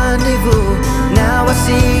rendezvous. Now I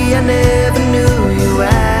see I never knew you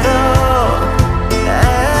at all,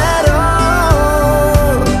 at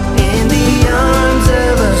all. In the arms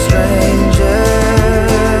of a stranger,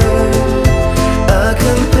 a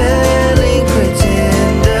compelling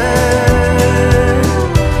pretender.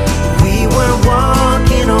 We were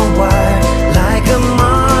walking on wire, like a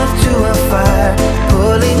moth to a fire,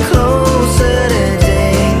 pulling closer to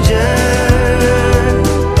danger.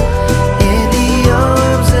 In the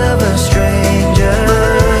arms of a stranger.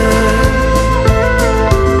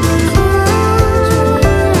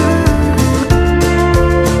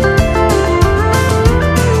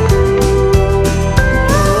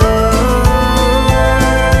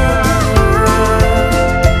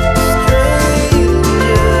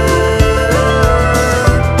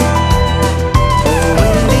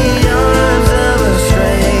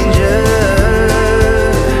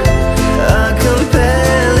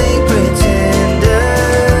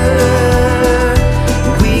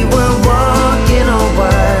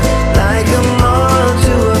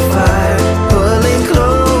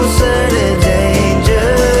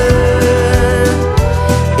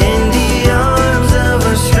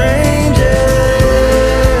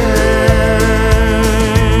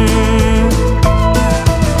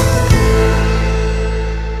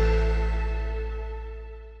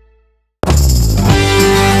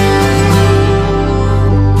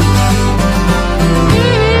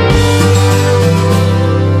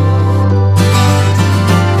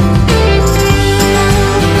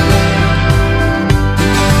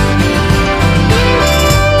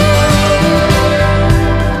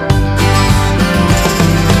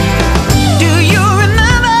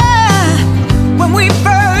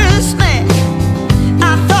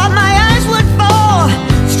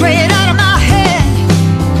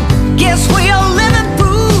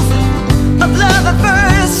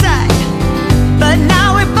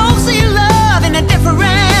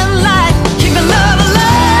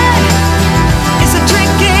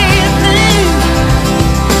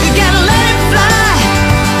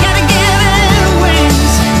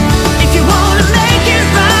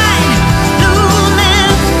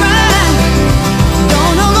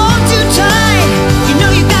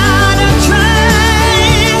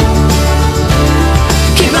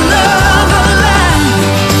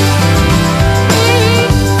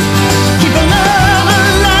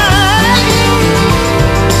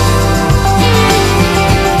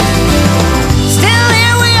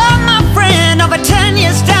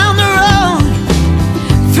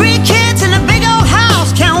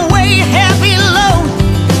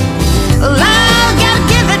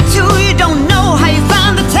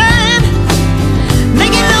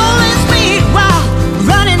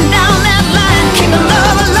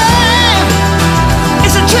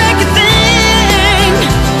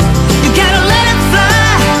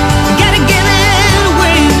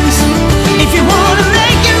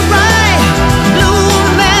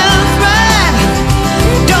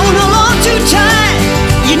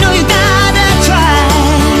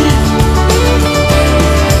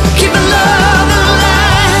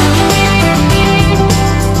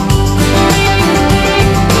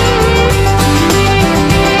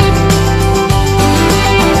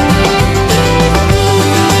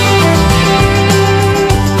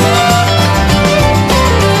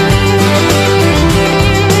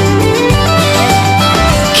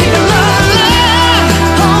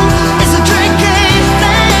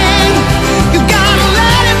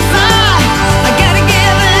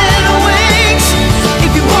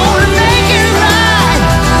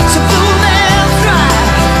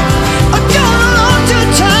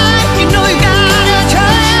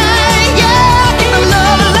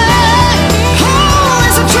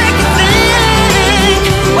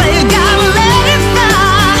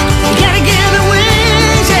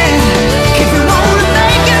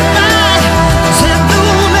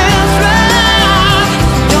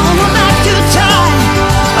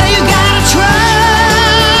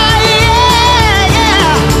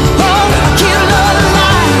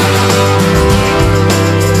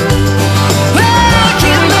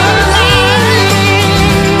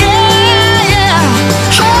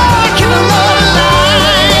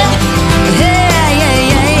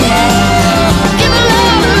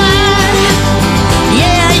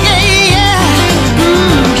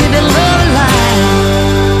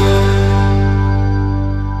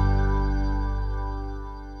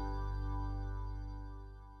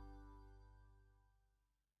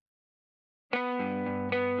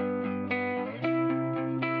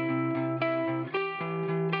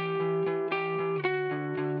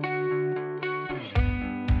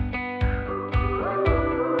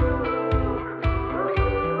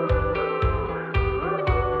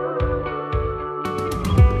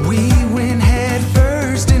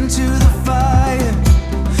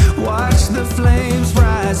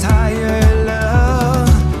 rise higher, love.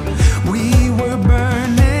 We were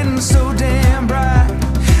burning so damn bright,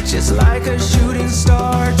 just like a shooting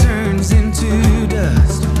star turns into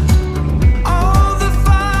dust. All the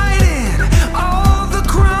fighting, all the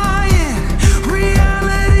crying,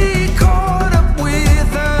 reality caught up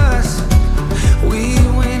with us. We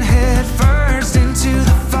went head first into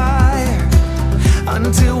the fire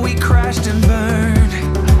until we crashed and burned.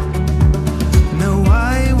 No,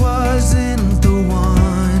 I wasn't the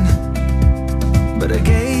one, but I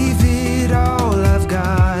gave it all I've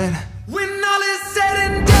got. When all is said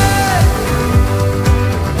and done,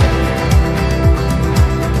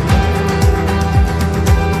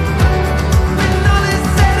 when all is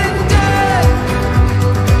said and done,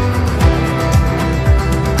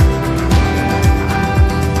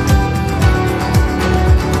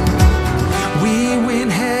 we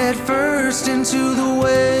went head first into the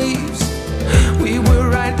waves. We were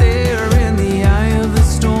right there in the eye of the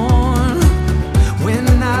storm. When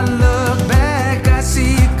I look back, I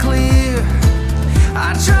see it clear.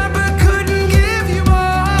 I tried but couldn't give you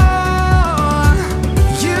more.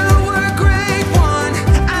 You were a great one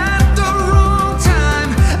at the wrong time.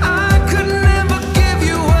 I could never give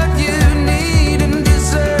you what you need and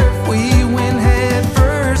deserve. We went head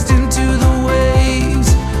first into the waves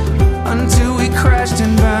until we crashed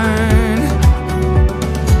and burned.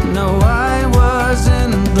 No, I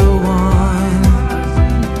wasn't the one,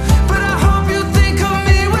 but I hope you think of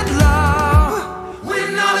me with love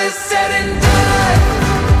when all is said and done.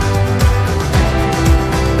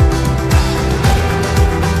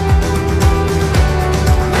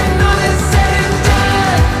 When all is said and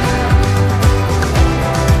done.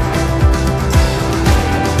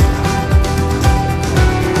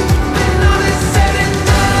 When all is said and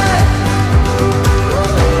done.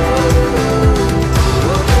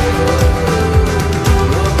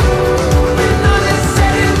 When all is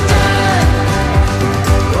said and done.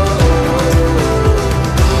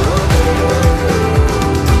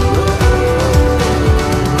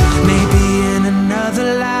 Maybe in another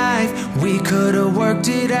life we could have worked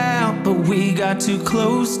it out, but we got too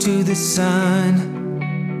close to the sun.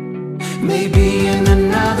 Maybe in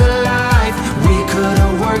another life we could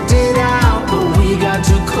have worked it out, but we got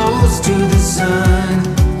too close to the sun.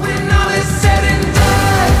 When all is said and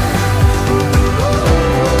done.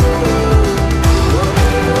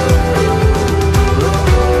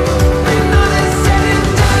 When all is said and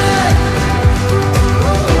done.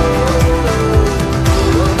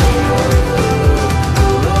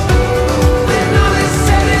 When all is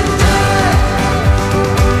said and done.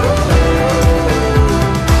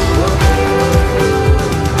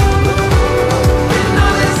 When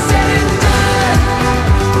all is said and done.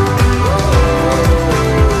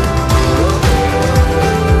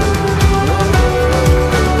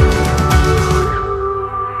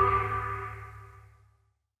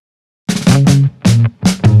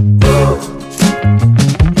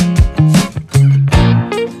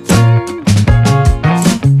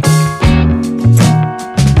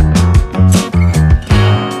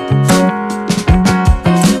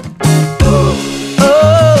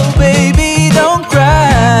 Oh, baby, don't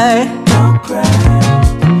cry. Don't cry.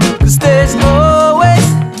 'Cause there's always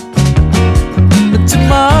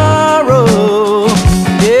tomorrow.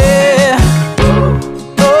 Yeah.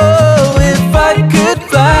 Oh, if I could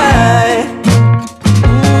fly,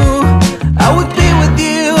 ooh, I would be with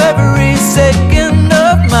you every second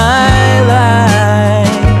of my life.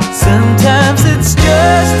 Sometimes it's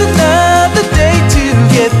just another day to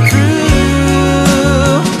get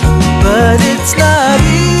through, but it's not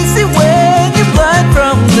easy when you're blind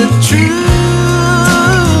from the truth.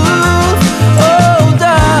 Oh,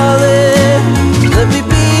 darling, let me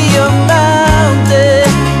be your mountain,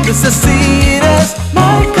 'cause I see it as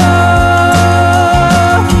my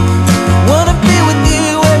call. Wanna be with you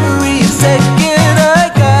every second I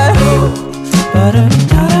got.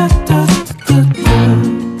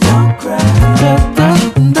 Don't cry.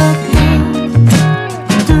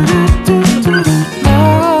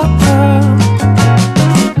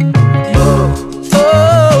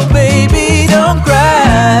 Oh, baby, don't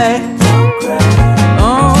cry.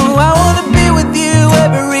 Oh, I wanna be with you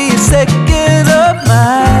every second of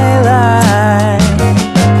my life.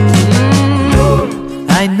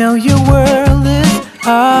 I know your world is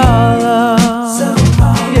hollow.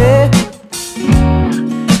 Yeah.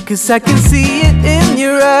 'Cause I can see it in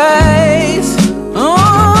your eyes.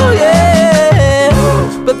 Oh, yeah.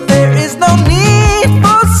 But there is no need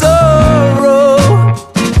for sorrow,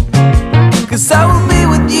 'cause I will be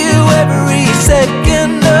with you every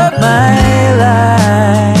second of my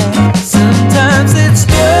life. Sometimes it's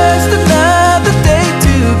just another day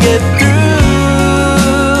to get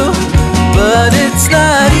through,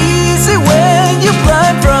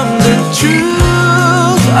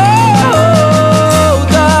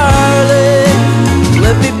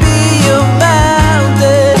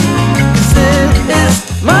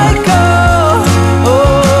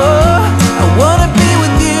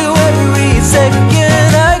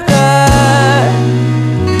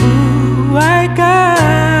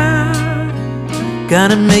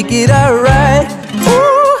 gonna make it alright.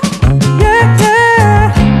 Ooh, yeah,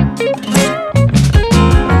 yeah.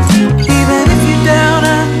 Even if you're down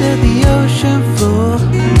under the ocean floor,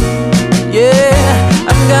 yeah,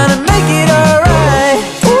 I'm gonna make it alright.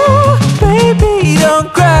 Ooh, baby, don't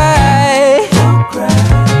cry, don't cry,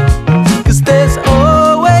 'cause there's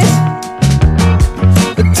always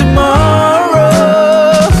a tomorrow.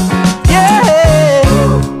 Yeah.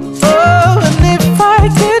 Oh, and if I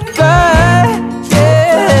could fly,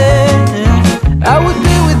 yeah, I would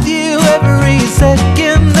be with you every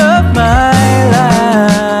second of my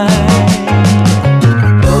life.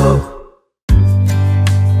 Oh.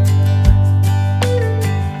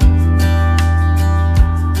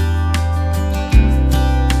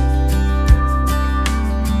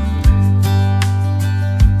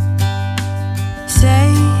 Say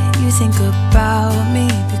you think about me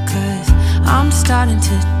because I'm starting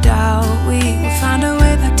to doubt we will find a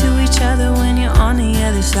way back to each other when you're on the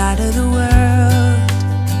other side of the world.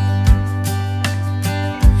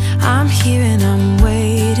 I'm here and I'm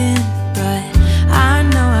waiting, but I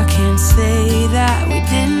know I can't say that we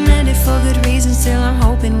didn't end it for good reason. Still I'm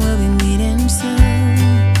hoping we'll be meeting soon.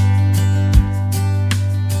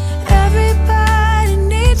 Everybody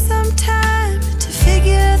needs some time to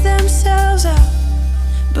figure themselves out,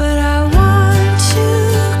 but I want you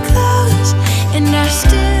close, and I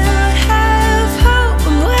still have hope.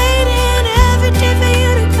 I'm waiting every day for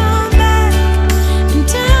you to come back and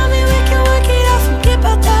tell me we can work it out, forget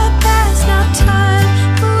about the past. Now time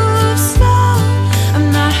moves slow, I'm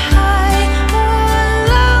not high or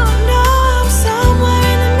low, no, I'm somewhere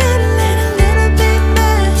in the middle and a little bit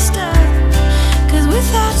messed up, 'cause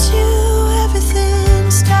without you everything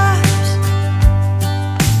stops.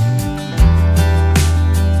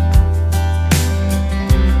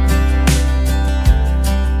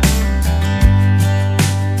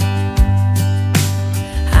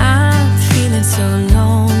 I'm feeling so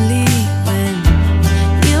lonely when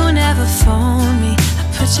you never phone me. I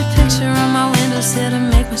put your picture on my windowsill to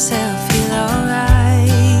make myself feel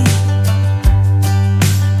alright,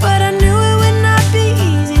 but I knew it would not be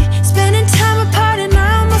easy spending time apart, and I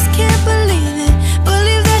almost can't believe it.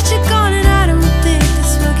 Believe that you're gone, and I don't think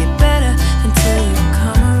this will get better until you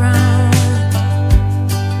come around.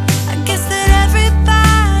 I guess that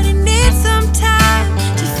everybody needs some time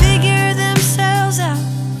to figure themselves out,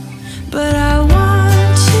 but I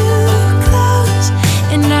want you close,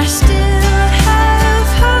 and I still have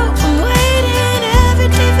hope. I'm waiting every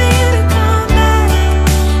day for you to come back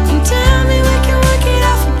and tell me we can work it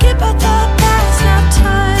out, forget about the past. Now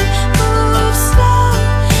time moves slow,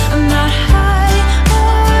 I'm not high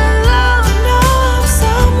or low, no, I'm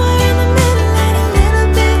somewhere in the middle and a little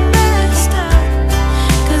bit messed up,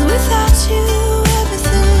 'cause without you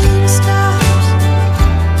everything stops.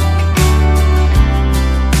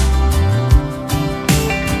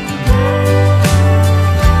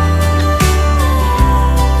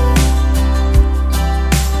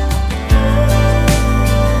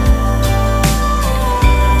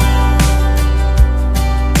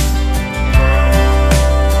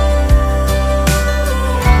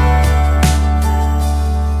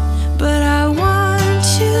 But I want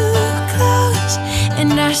you close,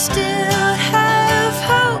 and I still have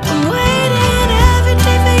hope. I'm waiting every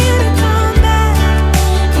day for you to come back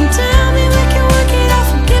and tell me we can work it out,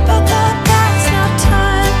 forget about the past. Now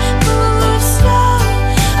time moves slow,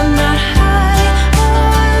 I'm not high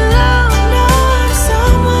or low, no, I'm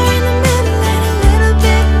somewhere in the middle and a little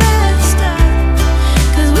bit messed up,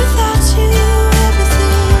 'cause without you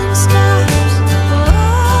everything stops.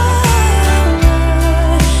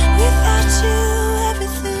 Without you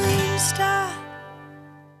everything stops.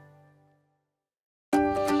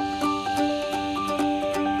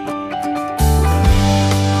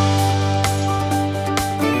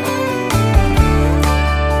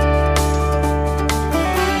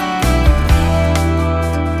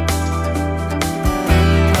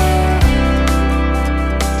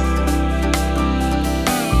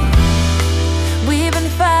 We've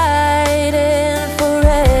been fighting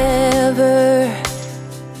forever,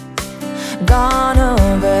 gone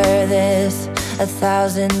over this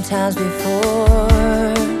 1,000 times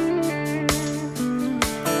before.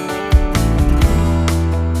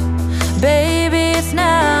 Baby, it's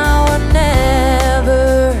now or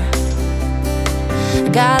never.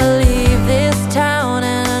 Gotta leave this town,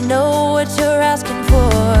 and I know what you're asking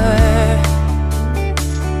for.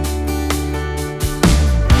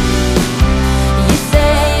 You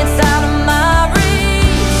say it's out of my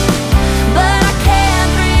reach, but I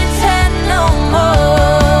can't pretend no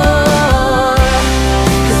more.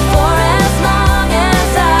 'Cause for as long as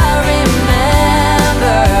I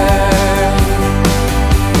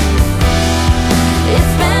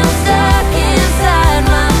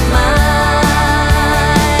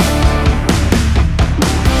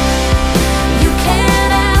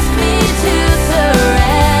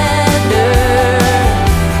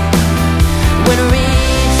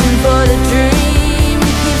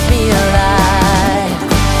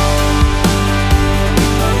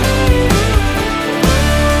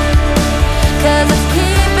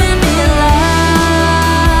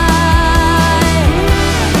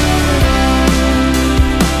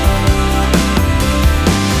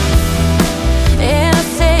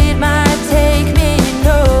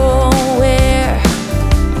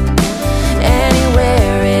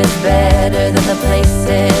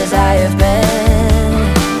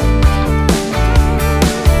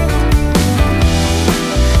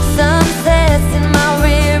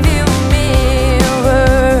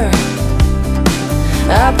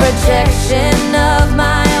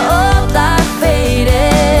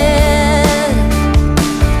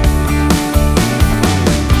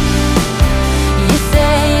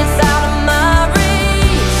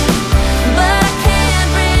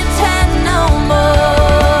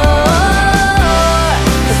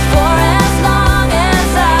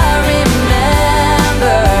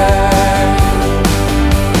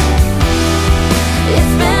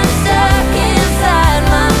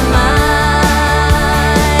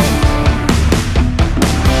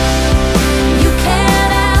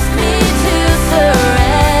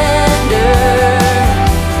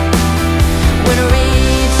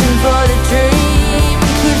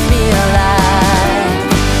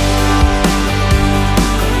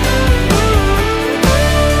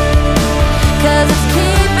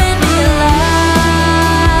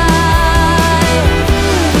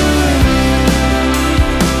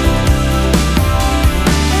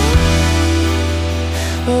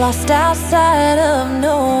lost outside of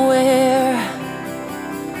nowhere.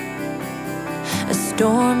 A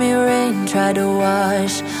stormy rain tried to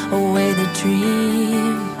wash away the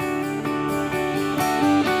dream.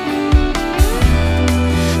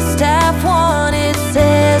 Staff one, it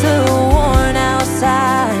says a worn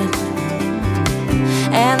outside,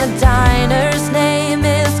 and the diner's name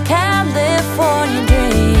is California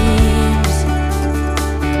Dreams.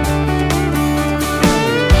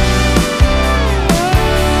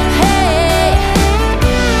 Hey,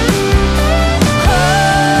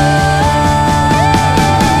 oh,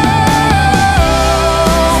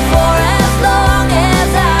 for as long as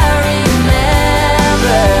I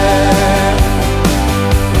remember,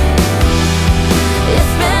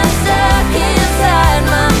 it's been stuck inside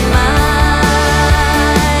my mind.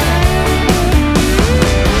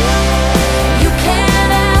 You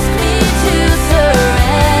can't ask me to surrender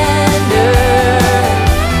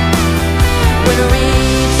when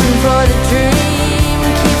reaching for the dream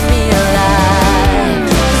keeps me alive.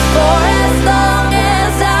 For as long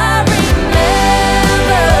as I remember,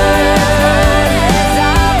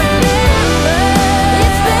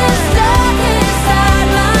 it's been stuck inside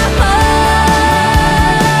my mind.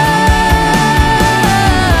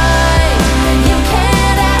 You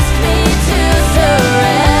can't ask me to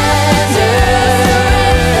surrender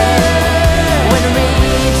when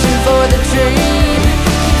reaching for the dream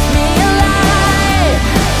keeps me alive.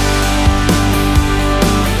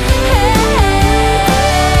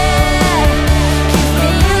 Keeps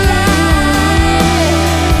me alive.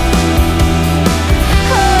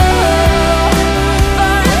 Oh,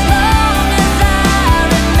 for as long as I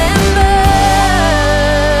remember.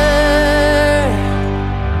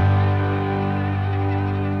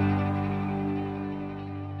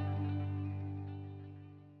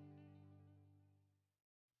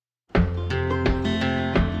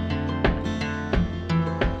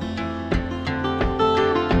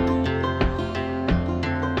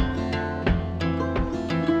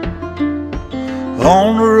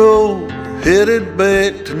 On the road, headed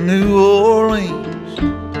back to New Orleans,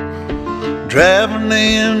 driving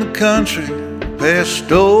in the country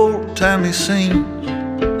past old-timey scenes.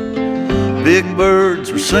 Big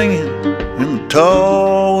birds were singing in the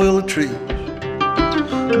tall willow trees,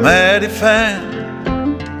 mighty fine.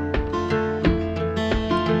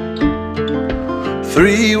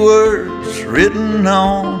 3 words written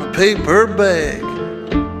on a paper bag: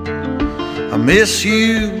 I miss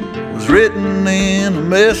you, was written in a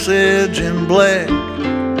message in black,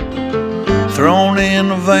 thrown in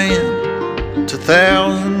a van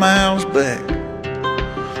 2,000 miles back,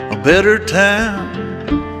 a better time.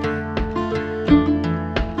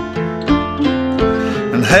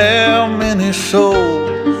 And how many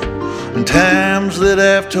souls and times that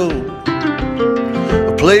I've told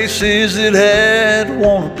of places that I'd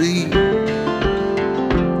wanna be,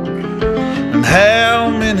 and how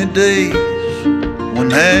many days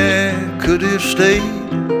when I could have stayed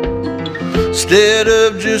instead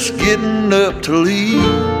of just getting up to leave.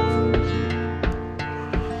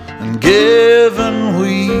 And given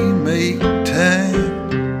we make time,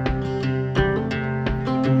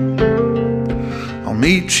 I'll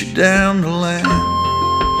meet you down the line.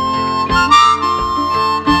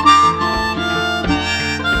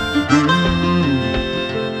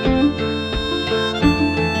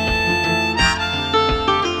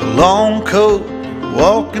 A long coat,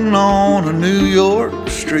 walking on a New York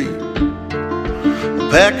street, a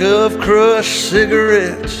pack of crushed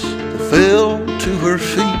cigarettes that fell to her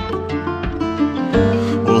feet.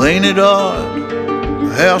 Well, ain't it odd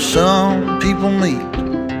how some people meet?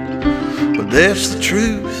 But that's the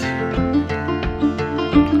truth.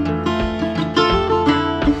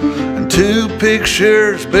 And 2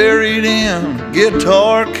 pictures buried in a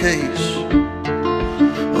guitar case,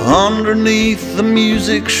 underneath the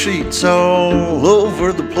music sheets all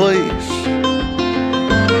over the place.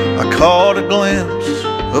 I caught a glimpse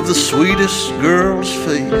of the sweetest girl's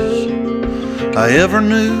face I ever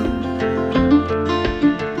knew.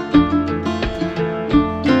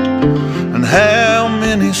 And how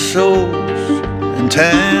many souls and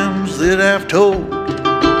times that I've told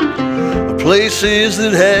of places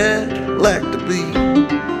that I'd like to be,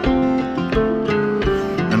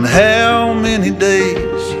 and how many days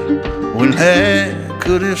when I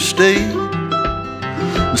could have stayed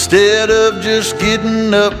instead of just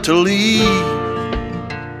getting up to leave.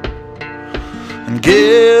 And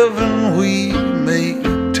given we make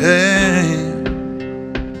time,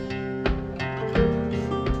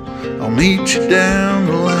 I'll meet you down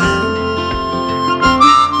the line.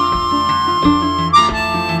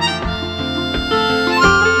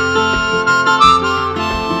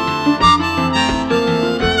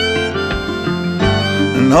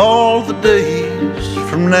 days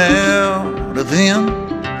from now to then,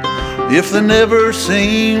 if they never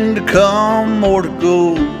seem to come or to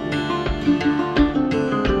go,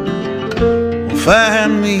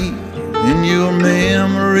 find me in your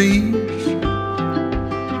memories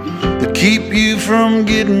that keep you from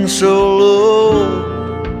getting so low.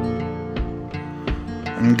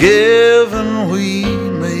 And given we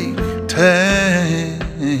make time,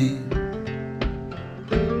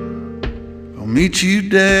 I'll meet you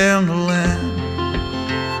down the line.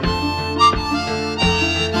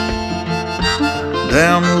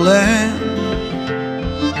 Down the line,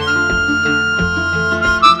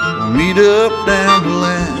 we'll meet up down the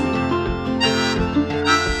line.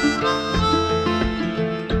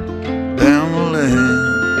 Down the line.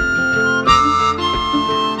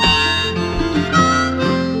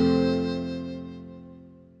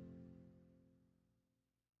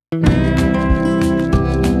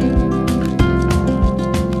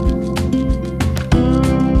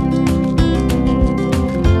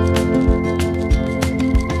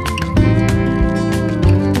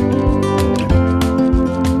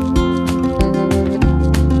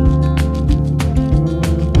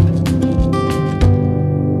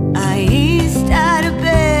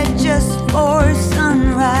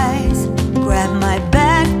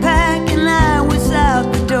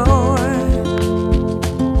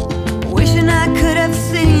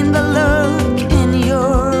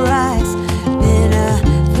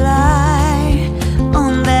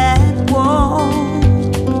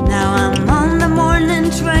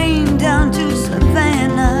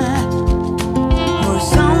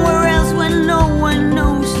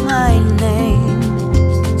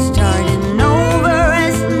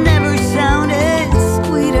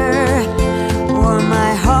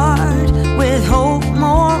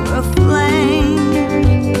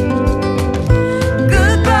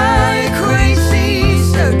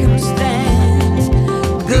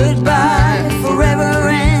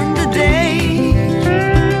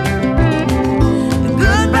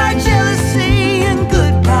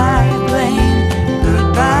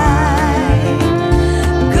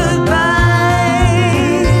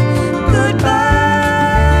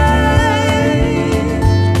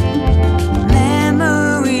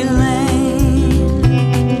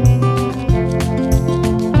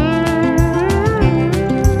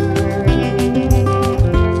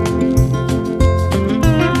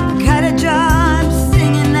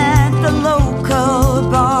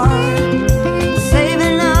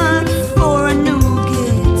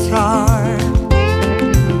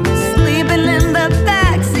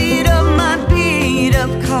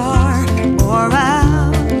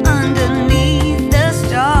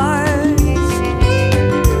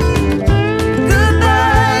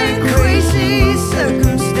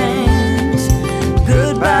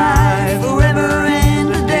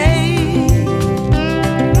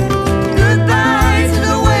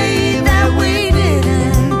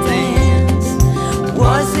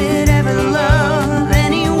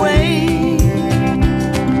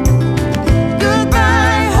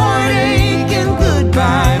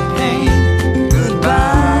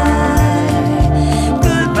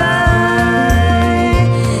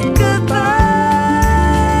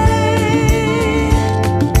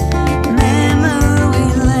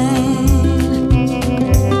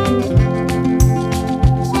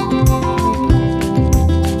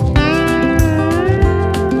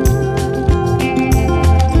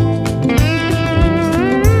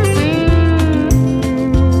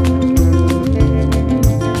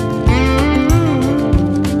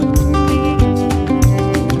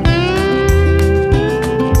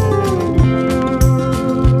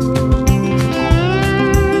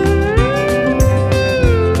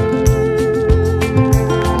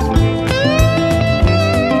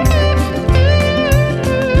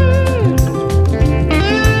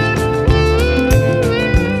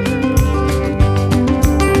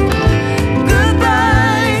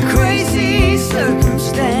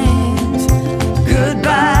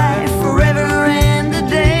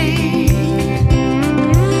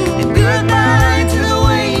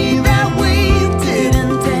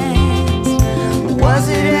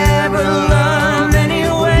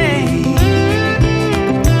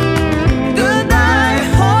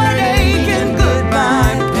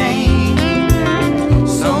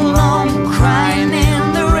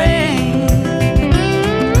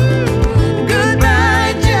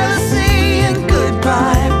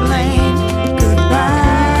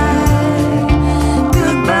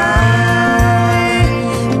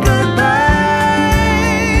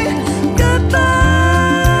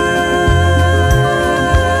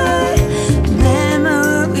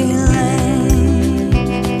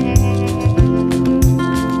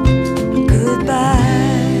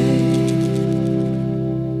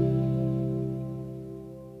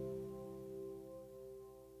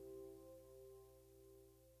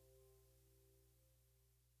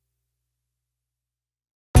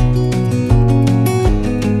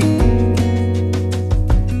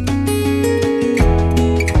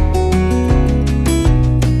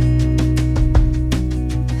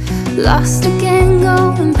 lost again,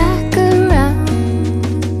 going back around,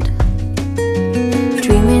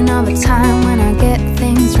 dreaming of a time when I get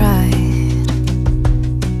things right.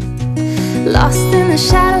 Lost in the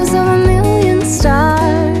shadows of a million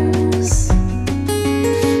stars.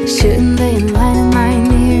 Shouldn't they enlighten my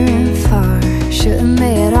near and far? Shouldn't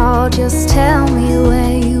they at all just tell me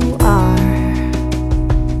where you are?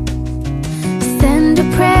 Send a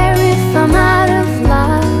prayer if I'm out of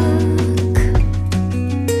luck.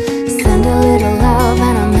 Send a little love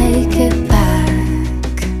and I'll make it back.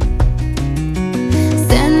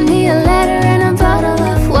 Send me a letter and a bottle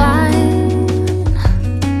of wine,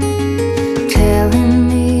 telling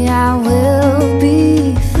me I will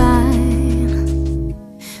be fine.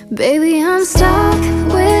 Baby, I'm stuck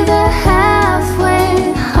with a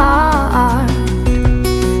halfway heart.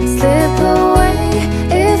 Slip away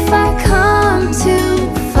if I come too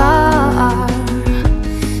far.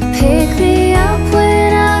 Pick me up when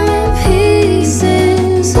I'm in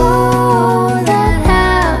pieces. Oh, that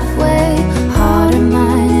halfway heart of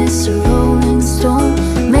mine is a rolling stone.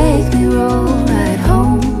 Make me roll right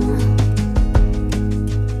home.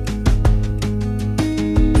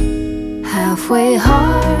 Halfway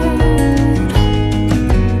hard,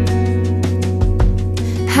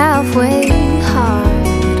 halfway hard.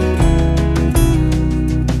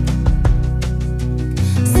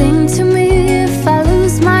 Sing to me if I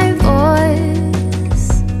lose my voice.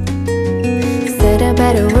 Set a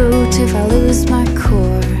better route if I lose my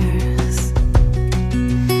course.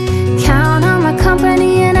 Count on my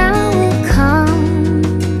company and I will come.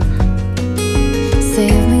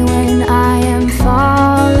 Save me when I am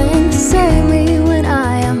falling. Save me when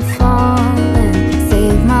I am falling.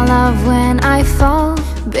 Save my love when I fall.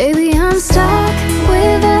 Baby, I'm stuck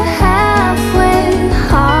with a halfway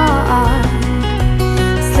heart.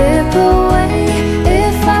 Slip away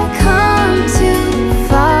if I come too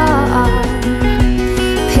far.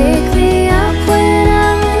 Pick me up when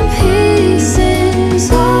I'm in pieces.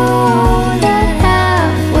 Oh, that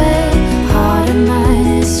halfway heart of mine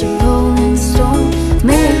is a rolling stone.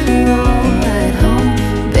 Make me roll right home.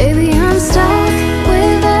 Baby, I'm stuck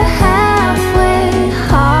with a halfway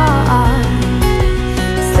heart.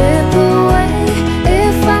 Slip away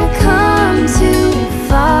if I come too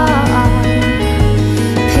far.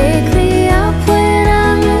 Pick me up when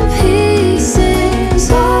I'm in pieces.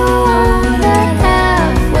 Oh, that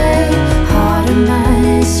halfway heart of mine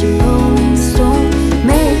is a rolling stone.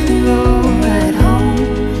 Make me roll right home.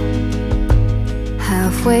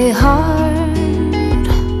 Halfway hard.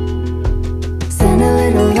 Send a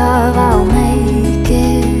little love, I'll make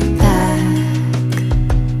it back.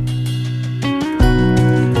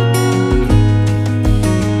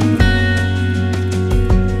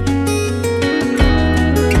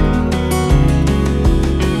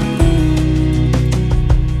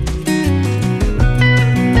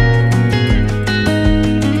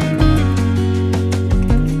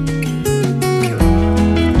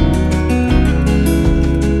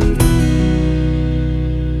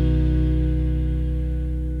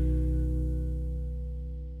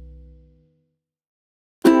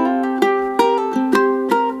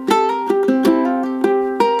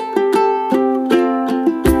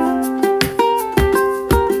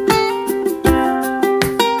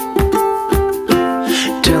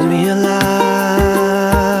 Tell me a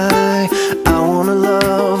lie. I wanna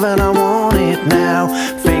love and I want it now.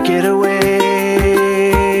 Fake it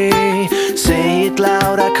away. Say it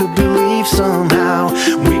loud, I could believe somehow.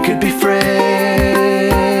 We could be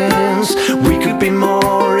friends. We could be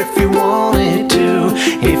more if you wanted to.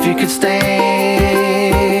 If you could stand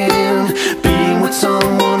being with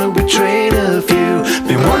someone who betrayed a few.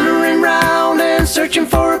 Been wandering round and searching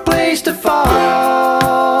for a place to fall.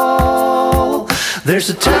 There's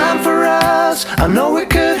a time for us, I know we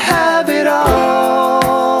could have it all.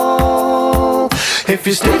 If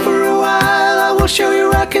you stay for a while, I will show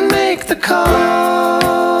you I can make the call.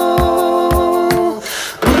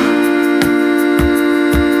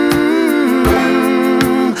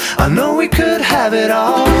 I know we could have it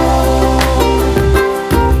all.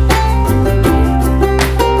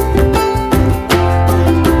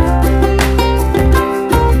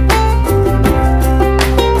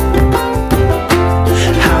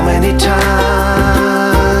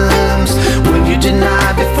 Times will you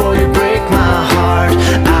deny before you break my heart?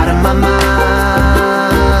 Out of my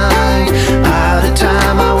mind, out of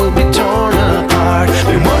time, I will be torn apart.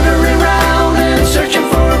 Been wandering around and searching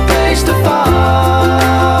for a place to fall.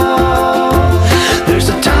 There's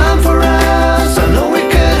a time for us.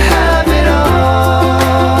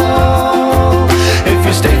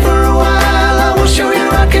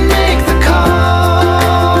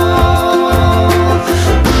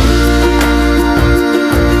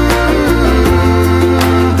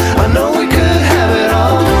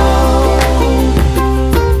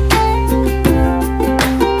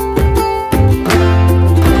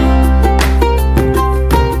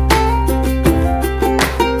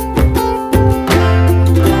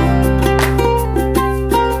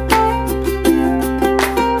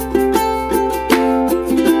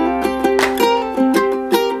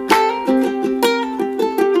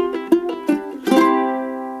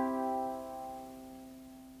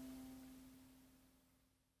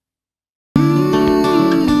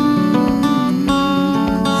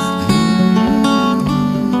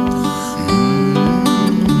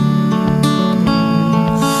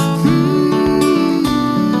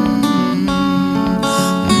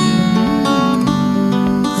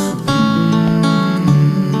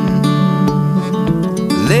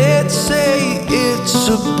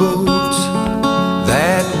 a boat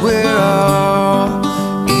that we're all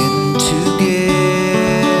in together,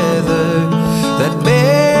 that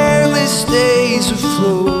barely stays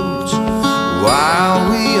afloat while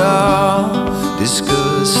we all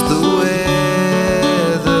discuss the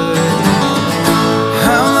weather.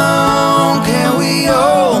 How long can we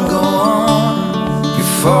all go on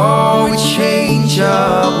before we change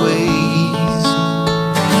our ways?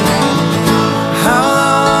 How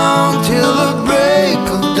long till the break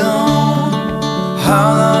of dawn?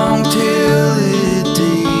 How long till it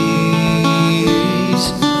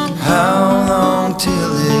days? How long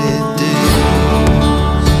till it days?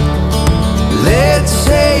 Let's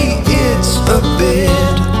say it's a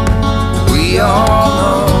bed we all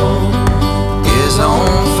know is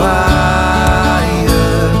on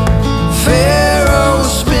fire. Pharaohs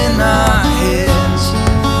spin our heads,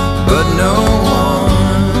 but no one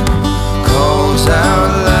calls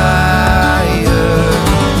out liar.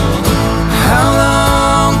 How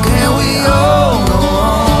long can we all go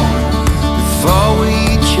on before we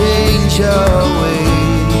change our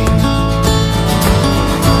ways?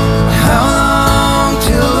 How long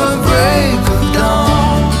till the break of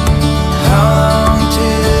dawn? How long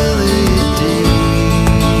till it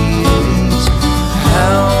days?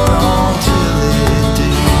 How long till it days?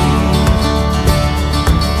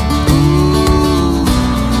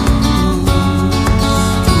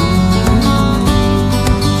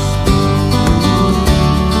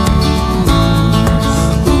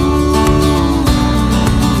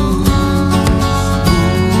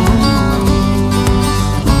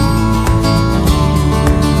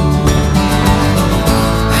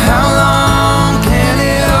 How long can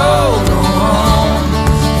it all go on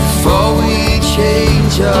before we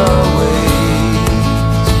change our ways?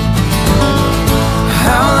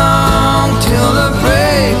 How long till the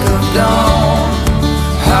break of dawn?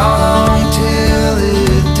 How long till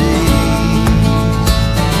it days?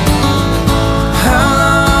 How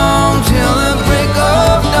long till the break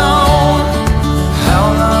of dawn? How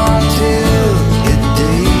long till it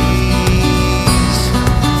days?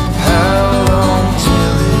 How long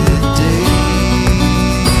till it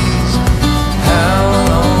days? How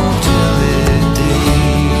long till it days?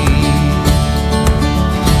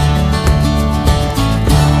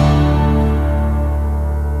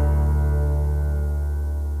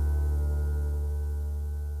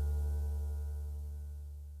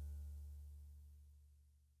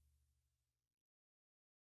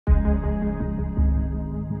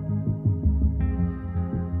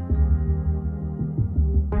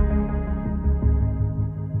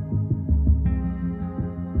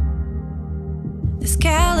 This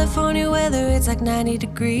California weather, it's like 90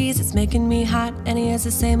 degrees. It's making me hot and he has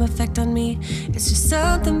the same effect on me. It's just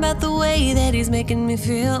something about the way that he's making me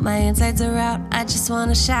feel. My insides are out, I just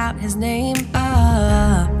wanna shout his name.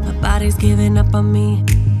 My body's giving up on me,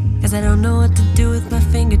 cause I don't know what to do with my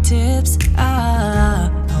fingertips.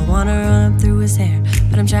 I wanna run up through his hair,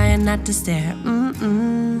 but I'm trying not to stare. I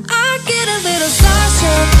get a little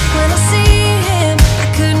starstruck when I see him. I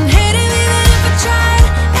couldn't hate him even if I tried.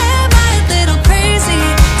 Am I a little crazy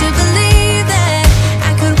to believe that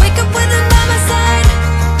I could wake up with him by my side?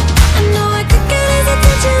 I know I could get his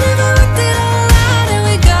attention if I worked it all out. And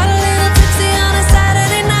we got a little tipsy on a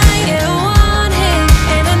Saturday night. Yeah, I want him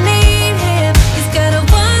and I need him. He's got a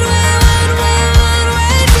one-way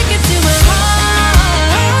ticket to my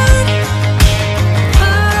heart.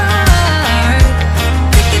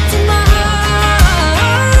 Ticket to my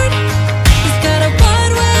heart. He's got a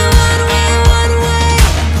one-way.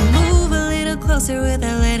 I move a little closer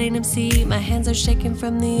without letting him see. My hands are shaking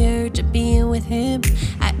from the urge of being with him.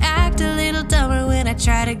 I act a little dumber when I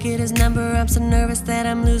try to get his number. I'm so nervous that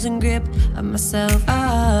I'm losing grip of myself.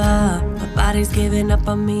 My body's giving up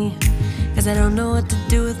on me, cause I don't know what to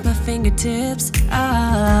do with my fingertips.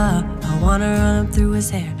 I wanna run up through his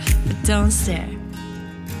hair, but don't stare.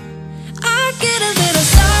 I get a little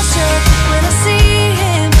starstruck when I see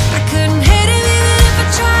him. I couldn't hate him even if I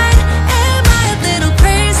tried. Am I a little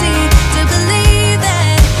crazy to believe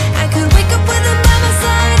that I could wake up with him by my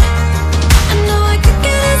side? I know I could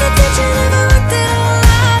get his attention if I worked it all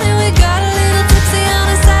out. And we got a little tipsy on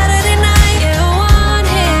a Saturday night. Yeah, I want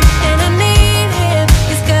him and I need him.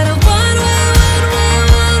 He's got a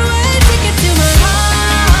one-way ticket to my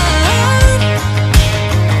heart.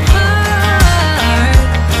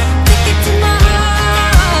 Ticket to my heart.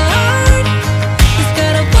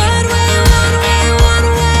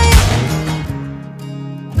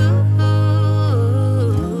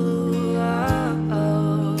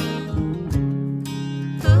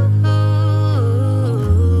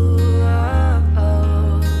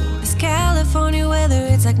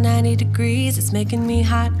 90 degrees. It's making me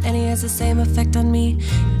hot, and he has the same effect on me.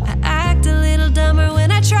 I act a little dumber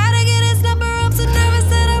when I try to get his number. I'm so nervous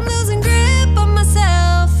that I'm losing grip on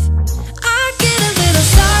myself. I get a little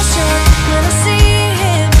starstruck when I see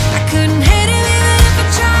him. I couldn't hate him even if I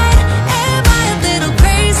tried. Am I a little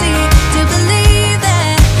crazy to believe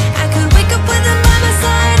that I could wake up with him by my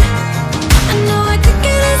side? I know I could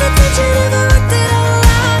get his attention if I worked it all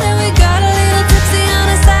out. And we got a little tipsy on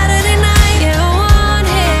a Saturday night. Yeah, I want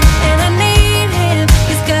him and I need him.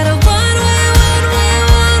 He's got a one-way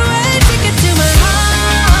ticket to my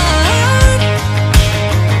heart.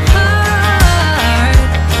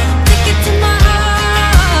 Ticket to my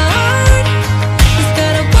heart. He's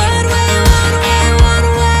got a one-way.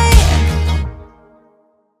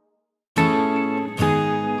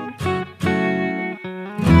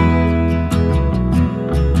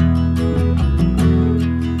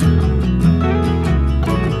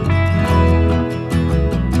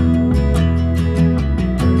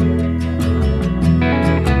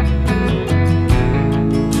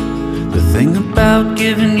 The thing about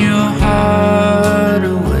giving your heart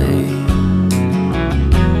away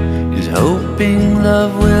is hoping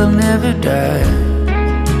love will never die.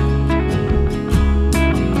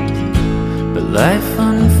 But life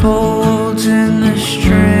unfolds in the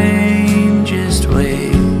strangest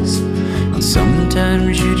ways, and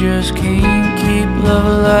sometimes you just can't keep love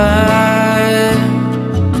alive.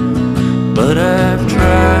 But I've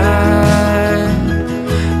tried,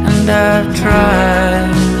 and I've tried,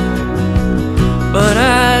 but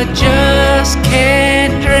I just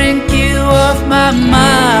can't drink you off my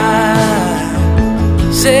mind.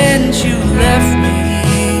 Since you left me,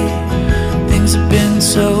 things have been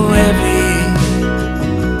so heavy.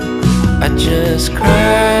 I just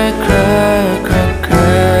cry, cry, cry,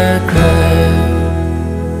 cry, cry.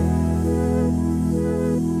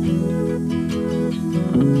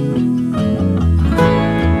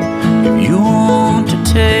 If you want to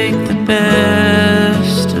take the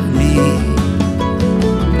best of me,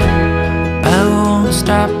 I won't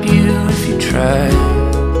stop you if you try.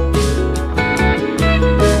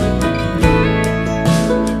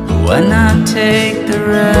 Why not take the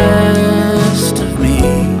rest of me?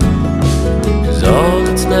 'Cause all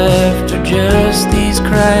that's left are just these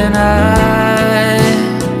crying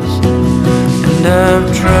eyes. And I've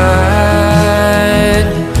tried,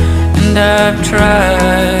 and I've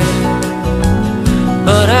tried,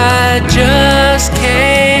 but I just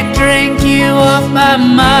can't drink you off my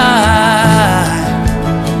mind.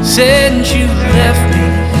 Since you left me,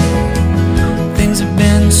 things have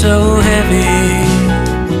been so heavy.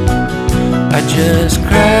 I just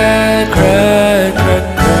cry, cry, cry,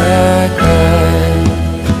 cry, cry.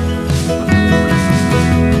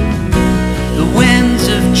 The winds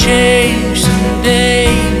of change someday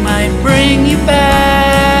might bring you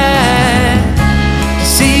back to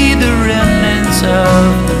see the remnants of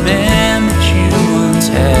the man that you once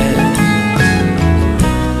had.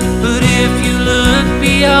 But if you look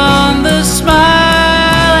beyond the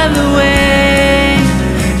smile and the wing,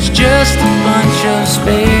 it's just a bunch of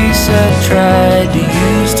space I tried to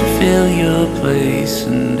use to fill your place.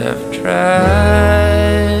 And I've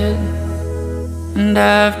tried, and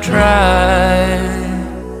I've tried,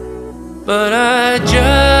 but I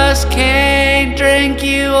just can't drink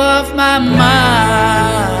you off my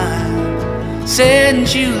mind. Since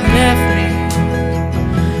you left me,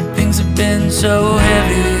 things have been so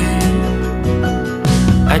heavy.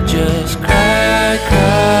 I just cry,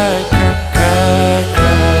 cry, cry, cry,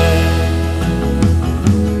 cry.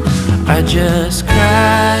 I just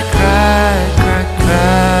cry, cry, cry,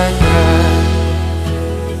 cry, cry.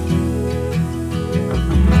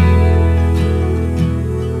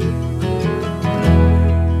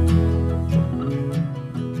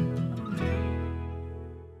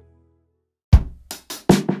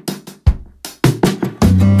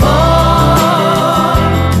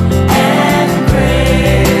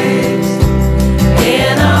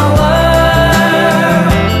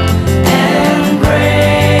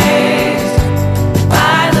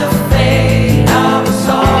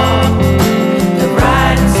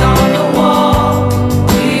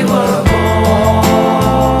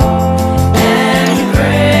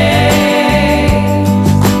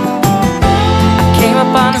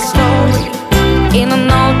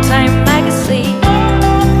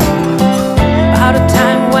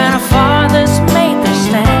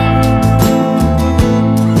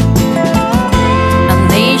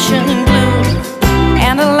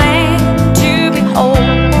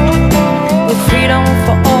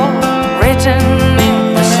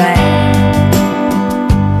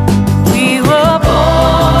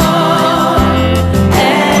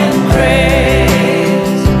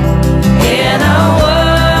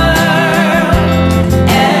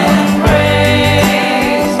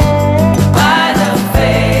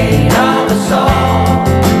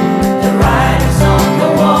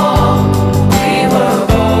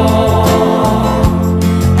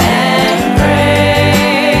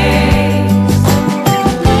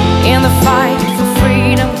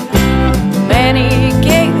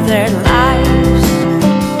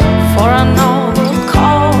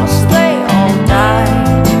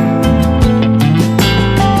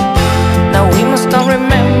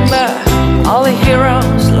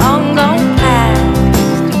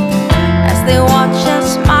 they watch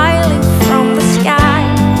us smiling from the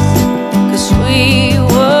skies. 'Cause we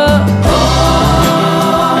were born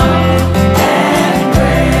and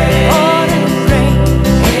raised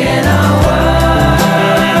in a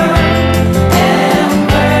world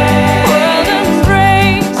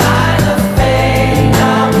embraced by the fate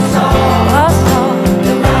of us all.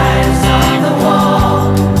 The writers on the wall.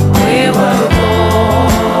 We were born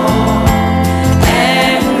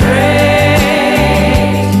and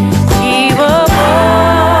raised. We were born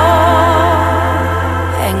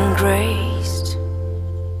and graced.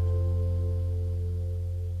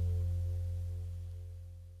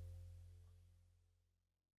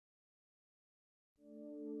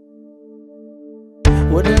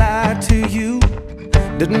 Wouldn't lie to you,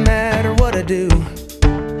 doesn't matter what I do.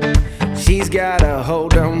 She's got a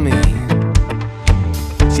hold on me.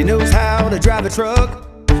 She knows how to drive a truck,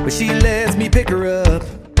 but she lets me pick her up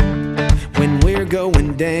when we're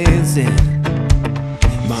going dancing.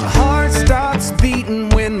 My heart stops beating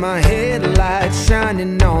when my headlights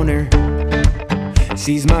shining on her.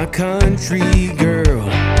 She's my country girl.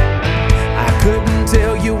 I couldn't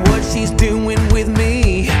tell you what she's doing with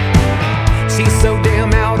me. She's so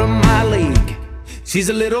damn out of my league. She's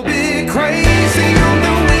a little bit crazy on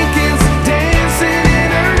the weekends, dancing in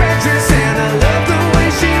her red dress, and I love the way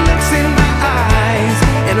she looks in my eyes.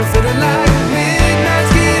 And I'm feeling like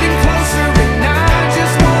midnight's getting closer, and I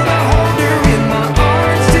just wanna hold her in my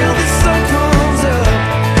arms till the sun comes up.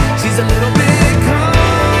 She's a little bit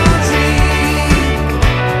country,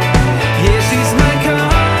 yeah, she's my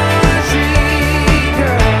country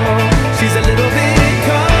girl. She's a little bit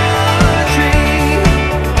country,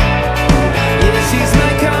 yeah, she's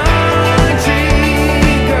my country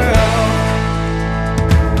girl.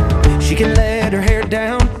 She can let her hair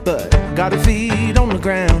down, but got her feet on the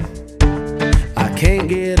ground. I can't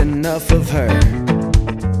get enough of her.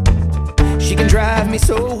 She can drive me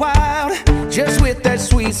so wild, just with that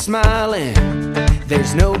sweet smile, and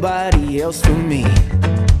there's nobody else for me.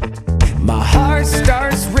 My heart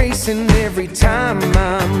starts racing every time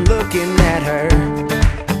I'm looking at her.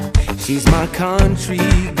 She's my country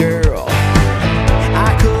girl. I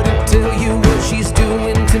couldn't tell you what she's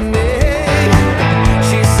doing to me.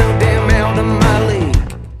 She's so damn out of my league.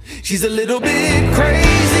 She's a little bit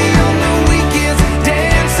crazy on the weekends,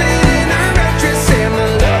 dancing in her red dress, and I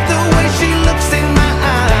love the way she looks in my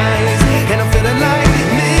eyes. And I'm feeling like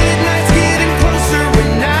midnight's getting closer,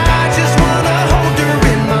 and I just wanna hold her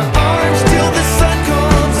in my arms till the sun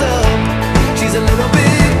comes up. She's a little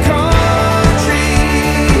bit country,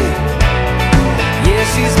 yeah,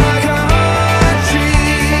 she's my country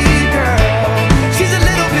girl. She's a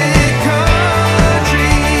little bit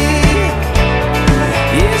country,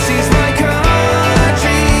 yeah, she's my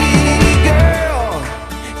country girl.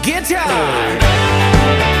 Guitar.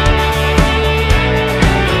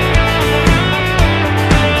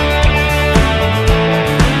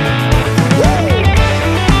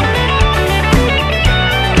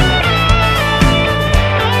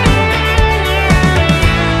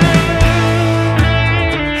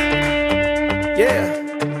 Yeah.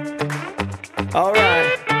 All right.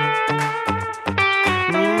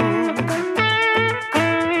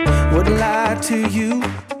 Wouldn't lie to you,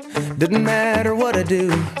 doesn't matter what I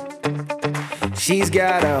do. She's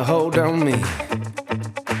got a hold on me.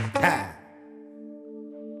 Ha.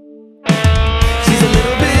 She's a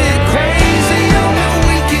little bit crazy on the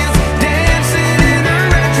weekends, dancing in her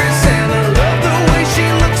red dress, and I love the way she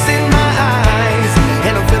looks in my eyes.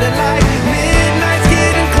 And I'm feeling like midnight's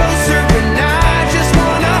getting closer, and I just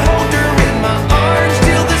wanna hold her in my arms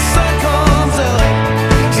till the sun comes up.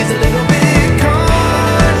 She's a little bit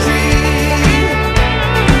country,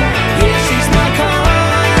 yeah, she's my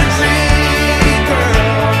country girl.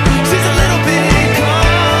 She's a little bit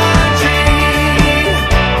country,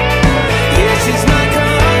 yeah, she's my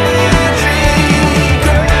country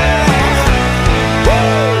girl. Woo!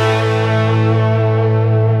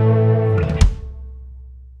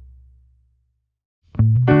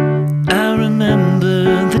 I remember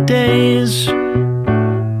the days,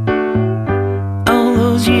 all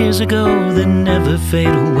those years ago that never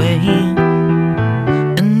fade away.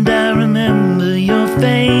 And I remember your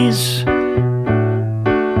face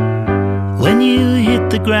when you hit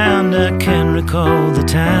the ground. I can recall the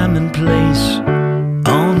time and place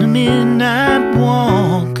on a midnight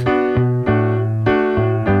walk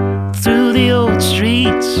through the old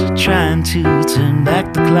streets, trying to turn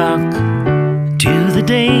back the clock to the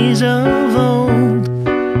days of old.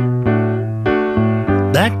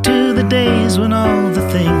 Back to the days when all the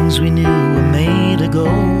things we knew were made of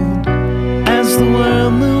gold. As the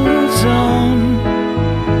world moves on,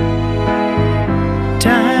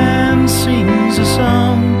 time sings a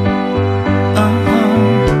song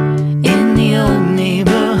in the old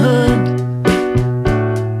neighborhood.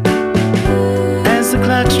 As the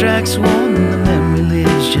clock strikes one, the memory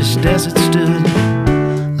lives just as it stood,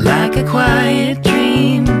 like a quiet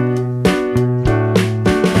dream.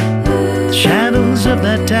 The shadows of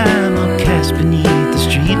that time are cast beneath the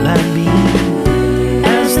streetlight beam.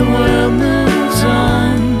 As the world moves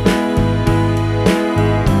on,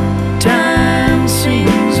 time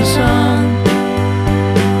sings a song.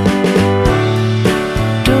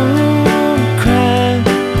 Don't cry,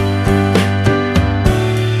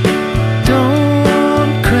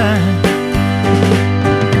 don't cry.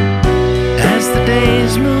 As the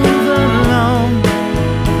days move along,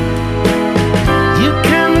 you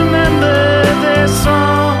can remember their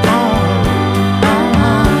song.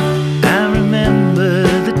 I remember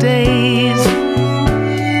the days.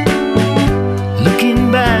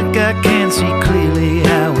 Looking back, I can't see clearly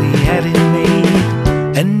how we had it made,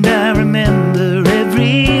 and I remember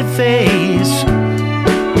every face.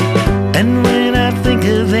 And when I think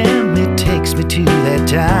of them, it takes me to that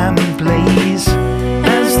time and place.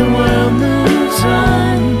 As the world moves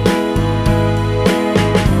on,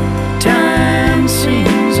 time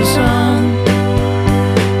sings a song.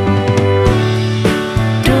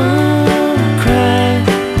 Don't cry,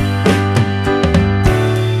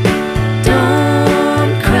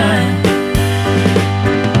 don't cry.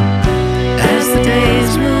 As the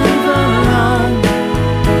days move along,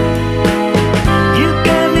 you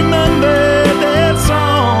can remember that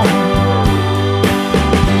song.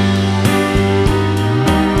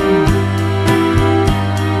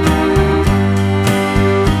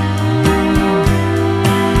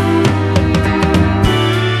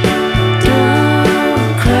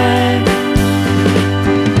 Don't cry,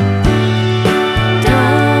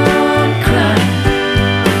 don't cry.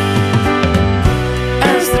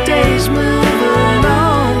 As the days move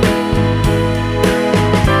along,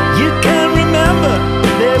 you can remember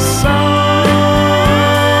this song.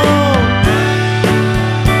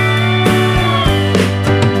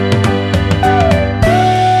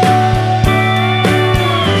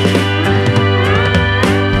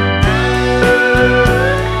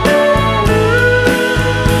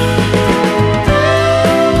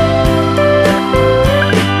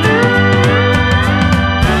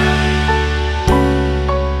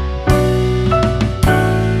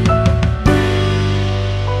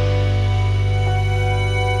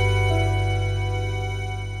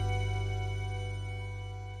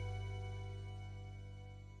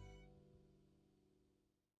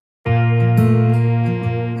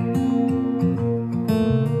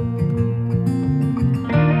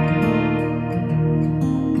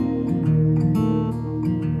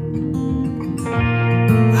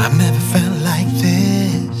 I've never felt like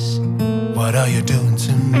this. What are you doing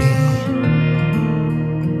to me?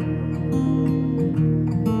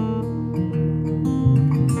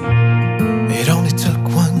 It only took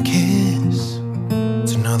one kiss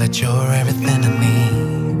to know that you're everything I need,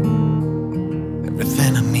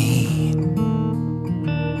 everything I need.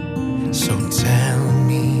 So tell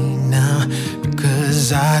me now,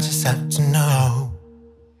 because I just have to know.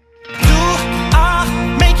 Do I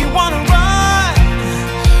make you wanna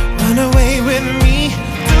run away with me?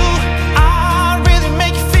 Do I really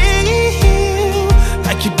make you feel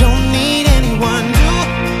like you don't need anyone? Do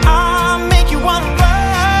I make you wanna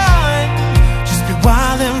run, just be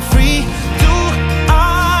wild and free? Do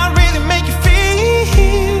I really make you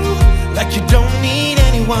feel like you don't need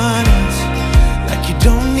anyone else, like you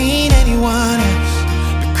don't need anyone else?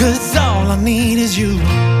 Because all I need is you.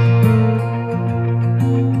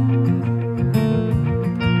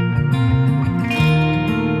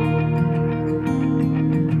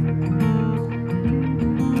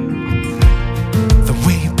 The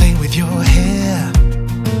way you play with your hair,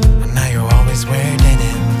 and now you're always wearing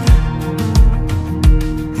denim.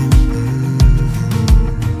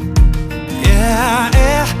 Yeah,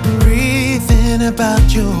 everything about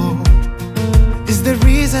you is the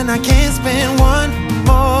reason I can't spend one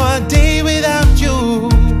more day without you.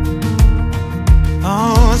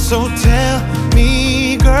 Oh, so tell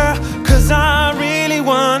me, girl, 'cause I really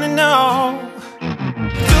wanna know.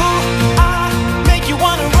 Do I make you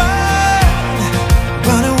wanna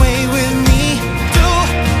run away with me? Do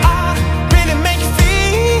I really make you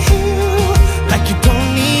feel like you don't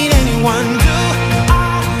need anyone? Do I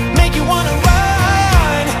make you wanna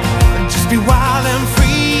run and just be wild and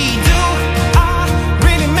free? Do I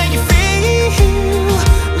really make you feel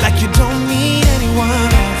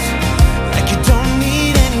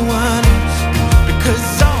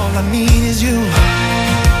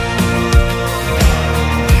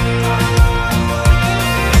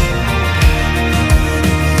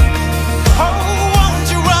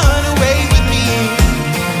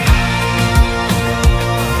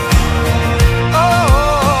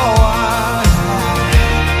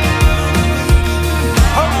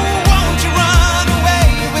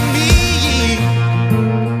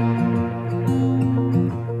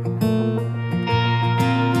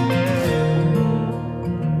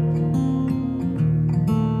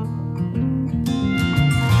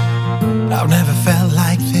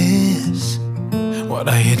What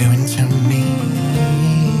are you doing to me?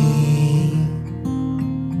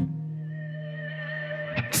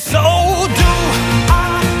 So do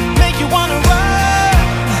I make you wanna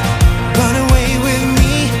run away with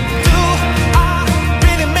me? Do I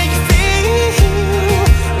really make you feel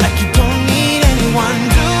like you don't need anyone?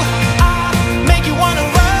 Do I make you wanna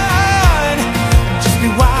run, just be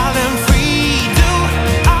wild and free? Do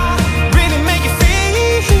I really make you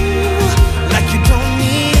feel like you don't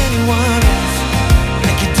need anyone else?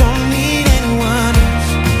 Like you don't need anyone else?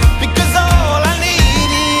 Because all I need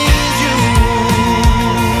is you.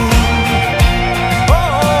 Oh,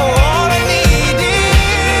 all I need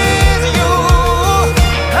is you.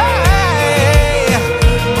 Hey.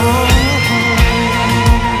 Oh,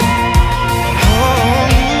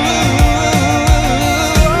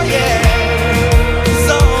 yeah. 'Cause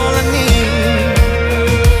all I need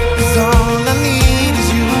is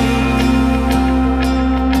you.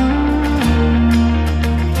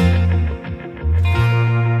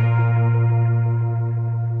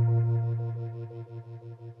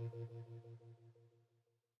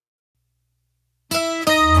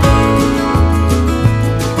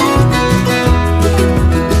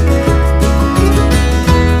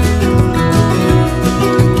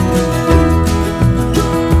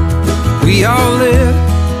 We all live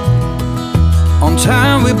on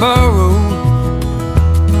time we borrow,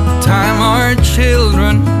 time our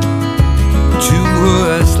children to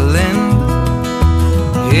us lend.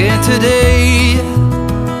 Here today,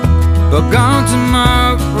 but gone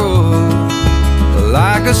tomorrow,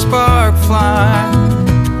 like a spark flying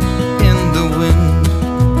in the wind.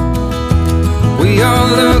 We all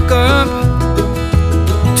look up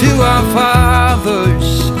to our fathers,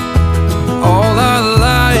 all our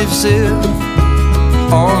lives if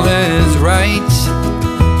all is right,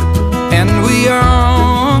 and we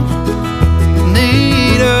all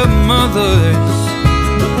need of mothers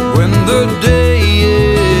when the day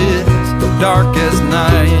is dark as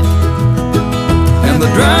night, and the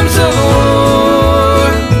drums of war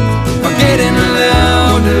are getting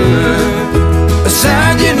louder, a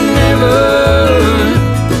sound you never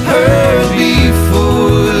heard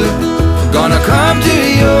before. Gonna come to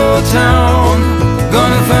your town,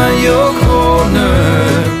 gonna find your corner,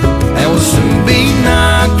 and we'll soon be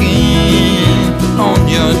knocking on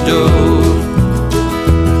your door.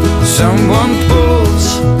 Someone pulls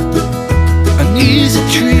an easy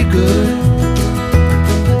trigger,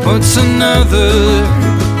 puts another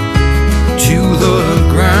to the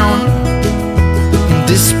ground in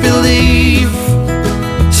disbelief,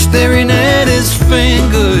 staring at his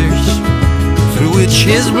fingers through which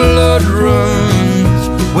his blood runs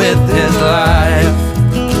with his life.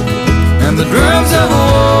 And the drums of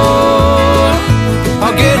war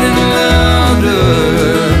are getting louder,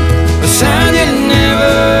 a sound you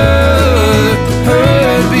never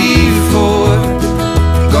heard before.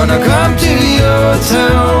 Gonna come to your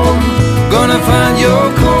town, gonna find your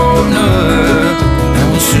corner, and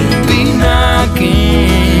we'll soon be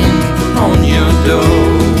knocking on your door.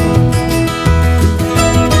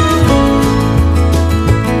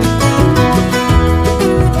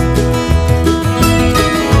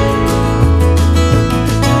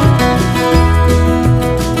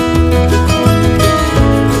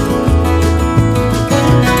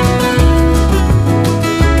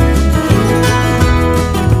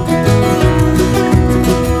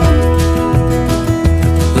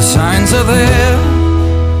 Are there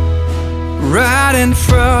right in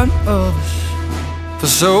front of us, for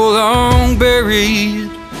so long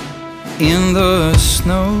buried in the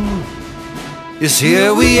snow. Yes,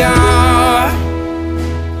 here we are,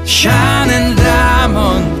 shining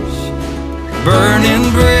diamonds,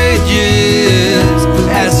 burning brave.